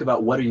also think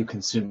about what are you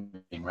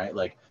consuming, right?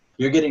 Like,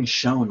 you're getting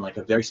shown like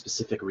a very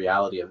specific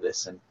reality of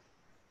this, and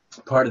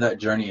part of that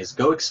journey is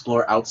go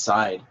explore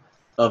outside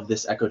of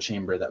this echo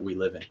chamber that we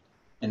live in,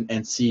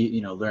 and see,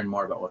 you know, learn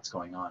more about what's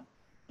going on,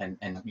 and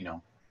you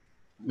know,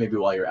 maybe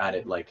while you're at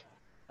it, like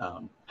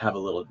have a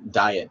little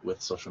diet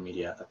with social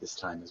media at this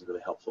time is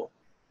really helpful.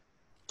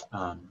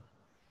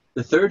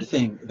 The third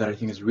thing that I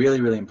think is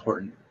really, really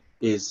important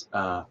is,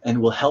 and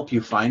will help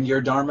you find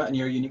your dharma and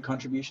your unique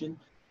contribution,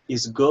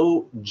 is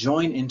go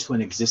join into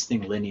an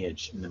existing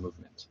lineage in the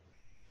movement.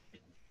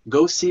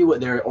 Go see what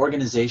there are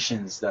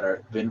organizations that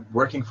are been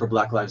working for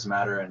Black Lives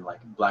Matter and like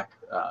Black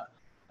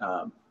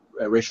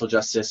racial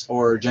justice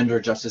or gender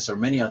justice or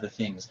many other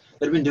things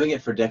that have been doing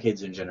it for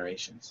decades and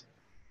generations,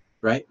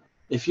 right?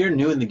 If you're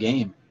new in the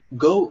game,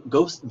 go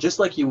just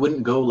like you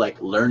wouldn't go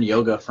like learn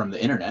yoga from the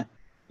internet.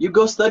 You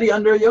go study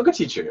under a yoga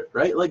teacher,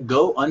 right? Like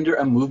go under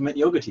a movement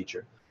yoga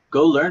teacher.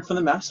 Go learn from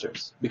the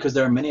masters, because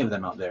there are many of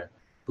them out there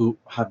who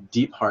have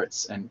deep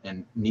hearts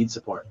and need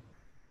support.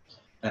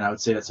 And I would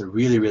say that's a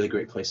really, really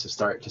great place to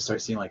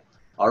start seeing like,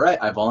 all right,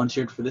 I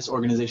volunteered for this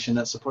organization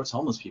that supports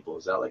homeless people.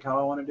 Is that like how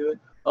I want to do it?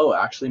 Oh,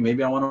 actually,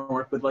 maybe I want to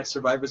work with like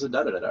survivors of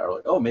da-da-da-da. Or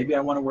like, oh, maybe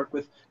I want to work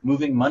with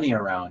moving money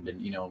around and,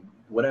 you know,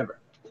 whatever.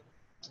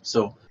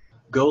 So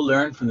go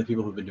learn from the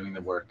people who've been doing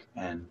the work,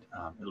 and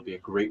it'll be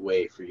a great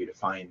way for you to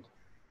find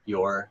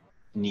your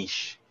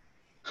niche.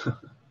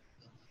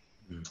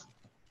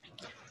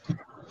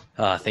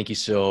 Thank you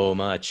so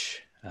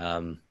much.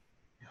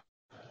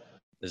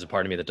 There's a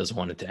part of me that doesn't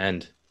want it to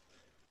end,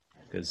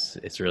 because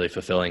it's really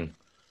fulfilling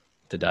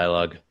to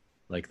dialogue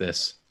like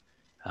this.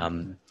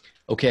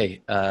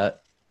 Okay,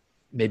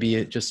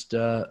 maybe just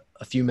a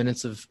few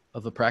minutes of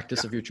a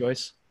practice of your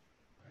choice.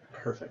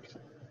 Perfect.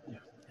 Yeah.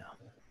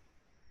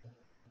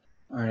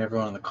 All right,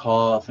 everyone on the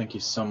call, thank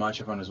you so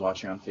much. Everyone who's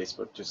watching on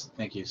Facebook, just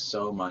thank you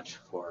so much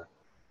for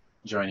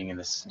joining in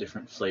this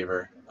different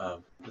flavor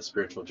of the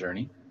spiritual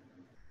journey.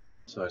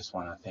 So I just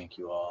want to thank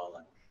you all,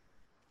 and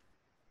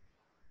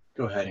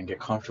go ahead and get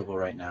comfortable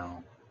right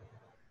now.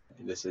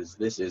 This is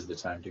the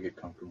time to get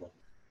comfortable.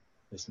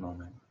 This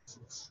moment,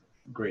 it's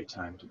a great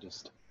time to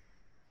just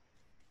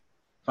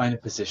find a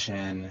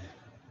position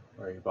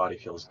where your body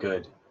feels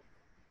good,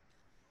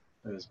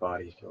 where this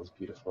body feels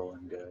beautiful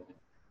and good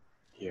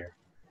here.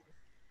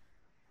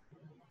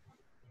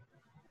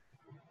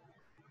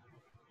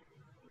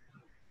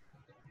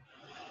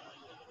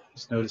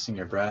 Just noticing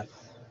your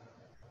breath.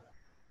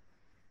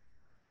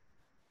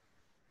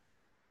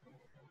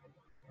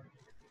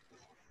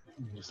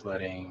 Just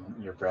letting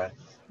your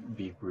breath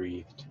be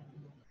breathed.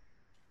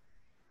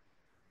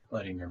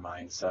 Letting your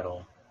mind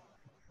settle.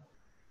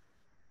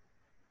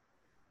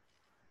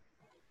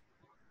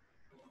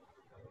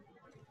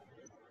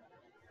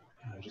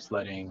 Just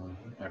letting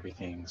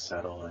everything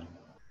settle, and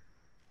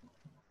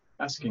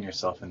asking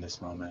yourself in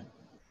this moment.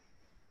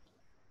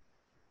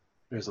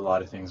 There's a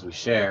lot of things we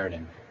shared,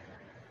 and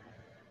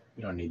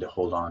you don't need to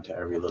hold on to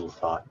every little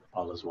thought.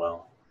 All is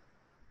well.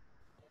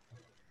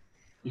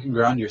 You can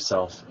ground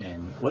yourself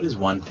in what is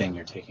one thing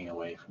you're taking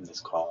away from this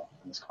call,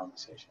 from this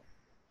conversation.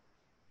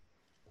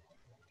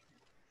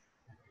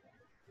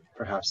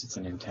 Perhaps it's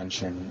an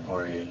intention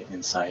or an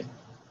insight.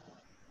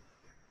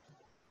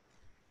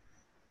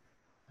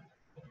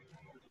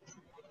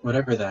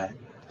 Whatever that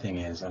thing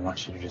is, I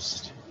want you to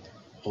just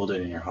hold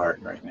it in your heart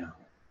right now.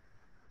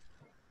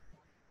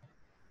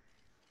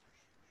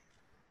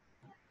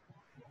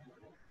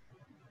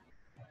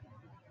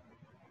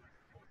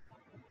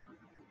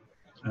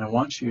 And I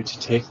want you to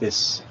take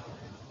this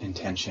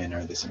intention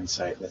or this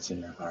insight that's in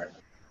your heart,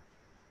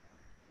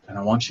 and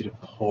I want you to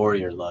pour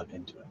your love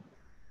into it.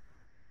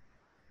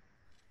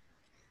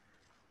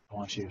 I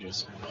want you to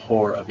just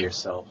pour of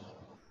yourself,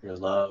 your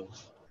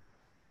love,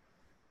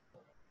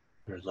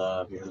 your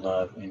love, your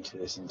love into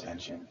this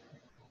intention.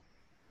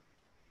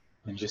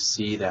 And just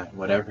see that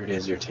whatever it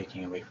is you're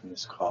taking away from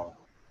this call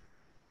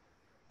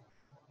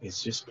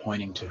is just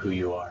pointing to who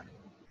you are,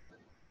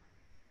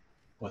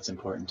 what's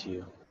important to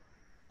you.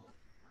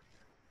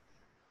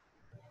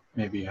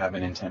 Maybe you have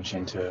an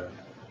intention to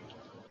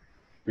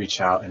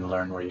reach out and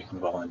learn where you can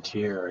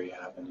volunteer, or you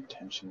have an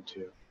intention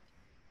to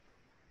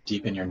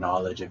deepen your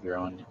knowledge of your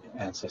own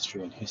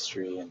ancestry and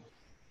history and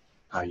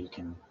how you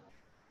can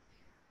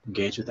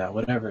engage with that,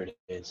 whatever it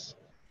is.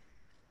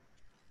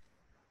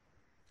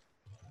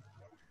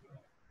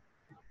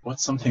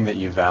 What's something that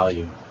you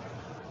value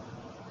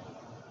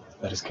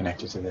that is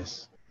connected to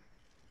this?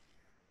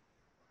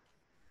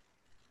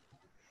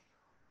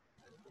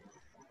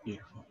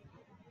 Beautiful.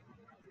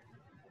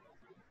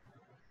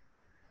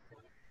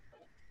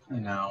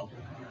 And now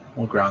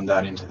we'll ground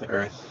that into the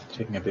earth,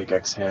 taking a big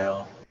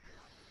exhale.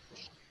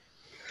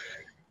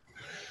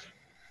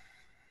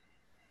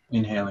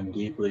 Inhaling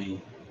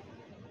deeply.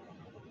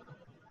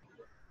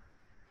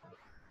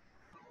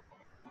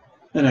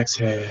 And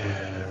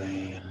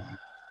exhaling.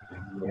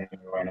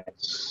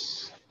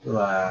 Awareness.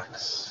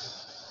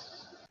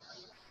 Relax.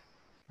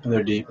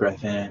 Another deep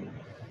breath in.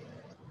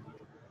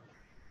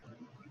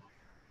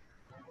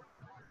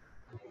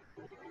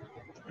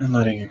 And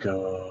letting it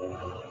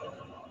go.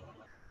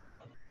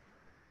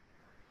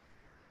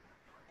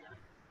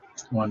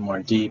 One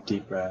more deep,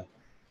 deep breath.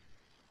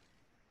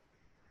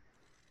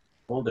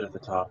 Hold it at the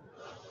top.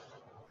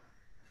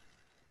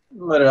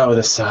 Let it out with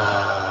a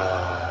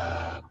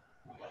sigh.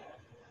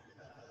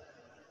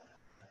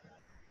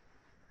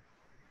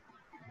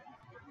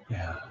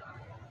 Yeah.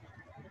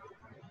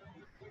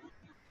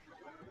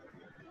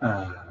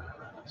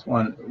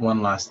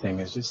 One last thing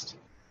is just,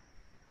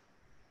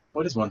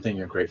 what is one thing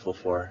you're grateful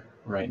for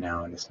right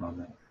now in this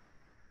moment?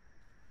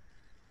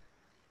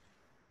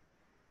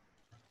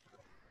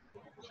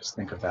 Just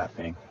think of that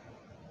thing.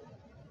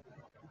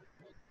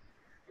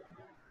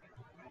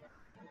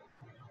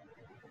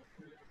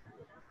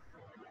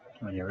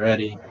 When you're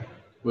ready,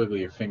 wiggle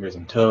your fingers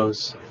and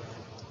toes.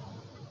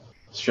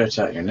 Stretch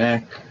out your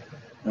neck.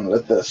 And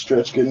let that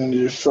stretch get into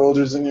your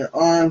shoulders and your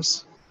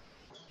arms.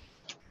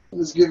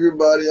 Just give your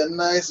body a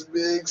nice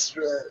big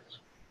stretch.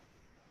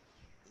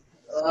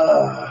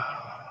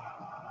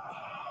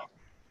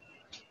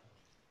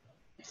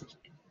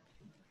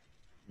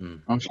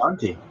 Om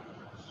Shanti.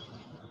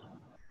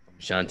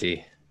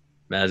 Shanti.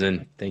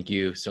 Mazen, thank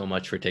you so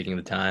much for taking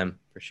the time,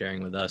 for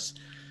sharing with us.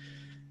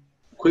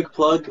 Quick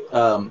plug,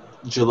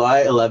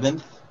 July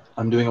 11th,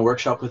 I'm doing a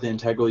workshop with the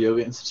Integral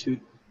Yoga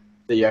Institute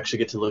that you actually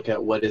get to look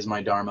at what is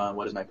my dharma,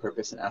 what is my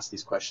purpose, and ask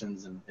these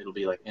questions, and it'll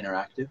be like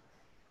interactive.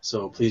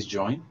 So please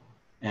join.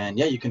 And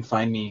yeah, you can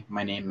find me,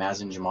 my name,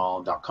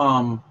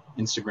 mazenjamal.com,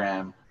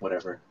 Instagram,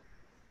 whatever.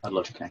 I'd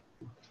love to connect.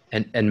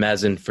 And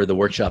Mazen, for the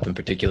workshop in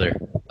particular,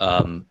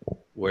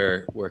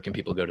 where can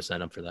people go to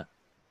sign up for that?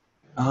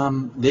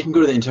 They can go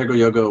to the Integral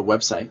Yoga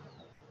website.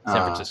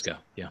 San Francisco,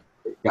 yeah.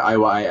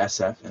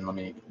 IYSF,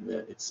 and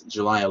it's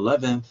July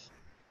 11th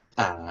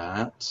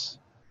at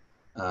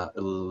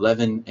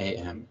 11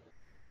 a.m.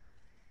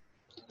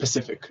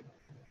 Pacific.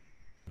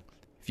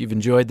 If you've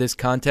enjoyed this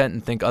content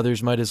and think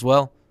others might as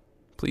well,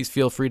 please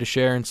feel free to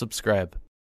share and subscribe.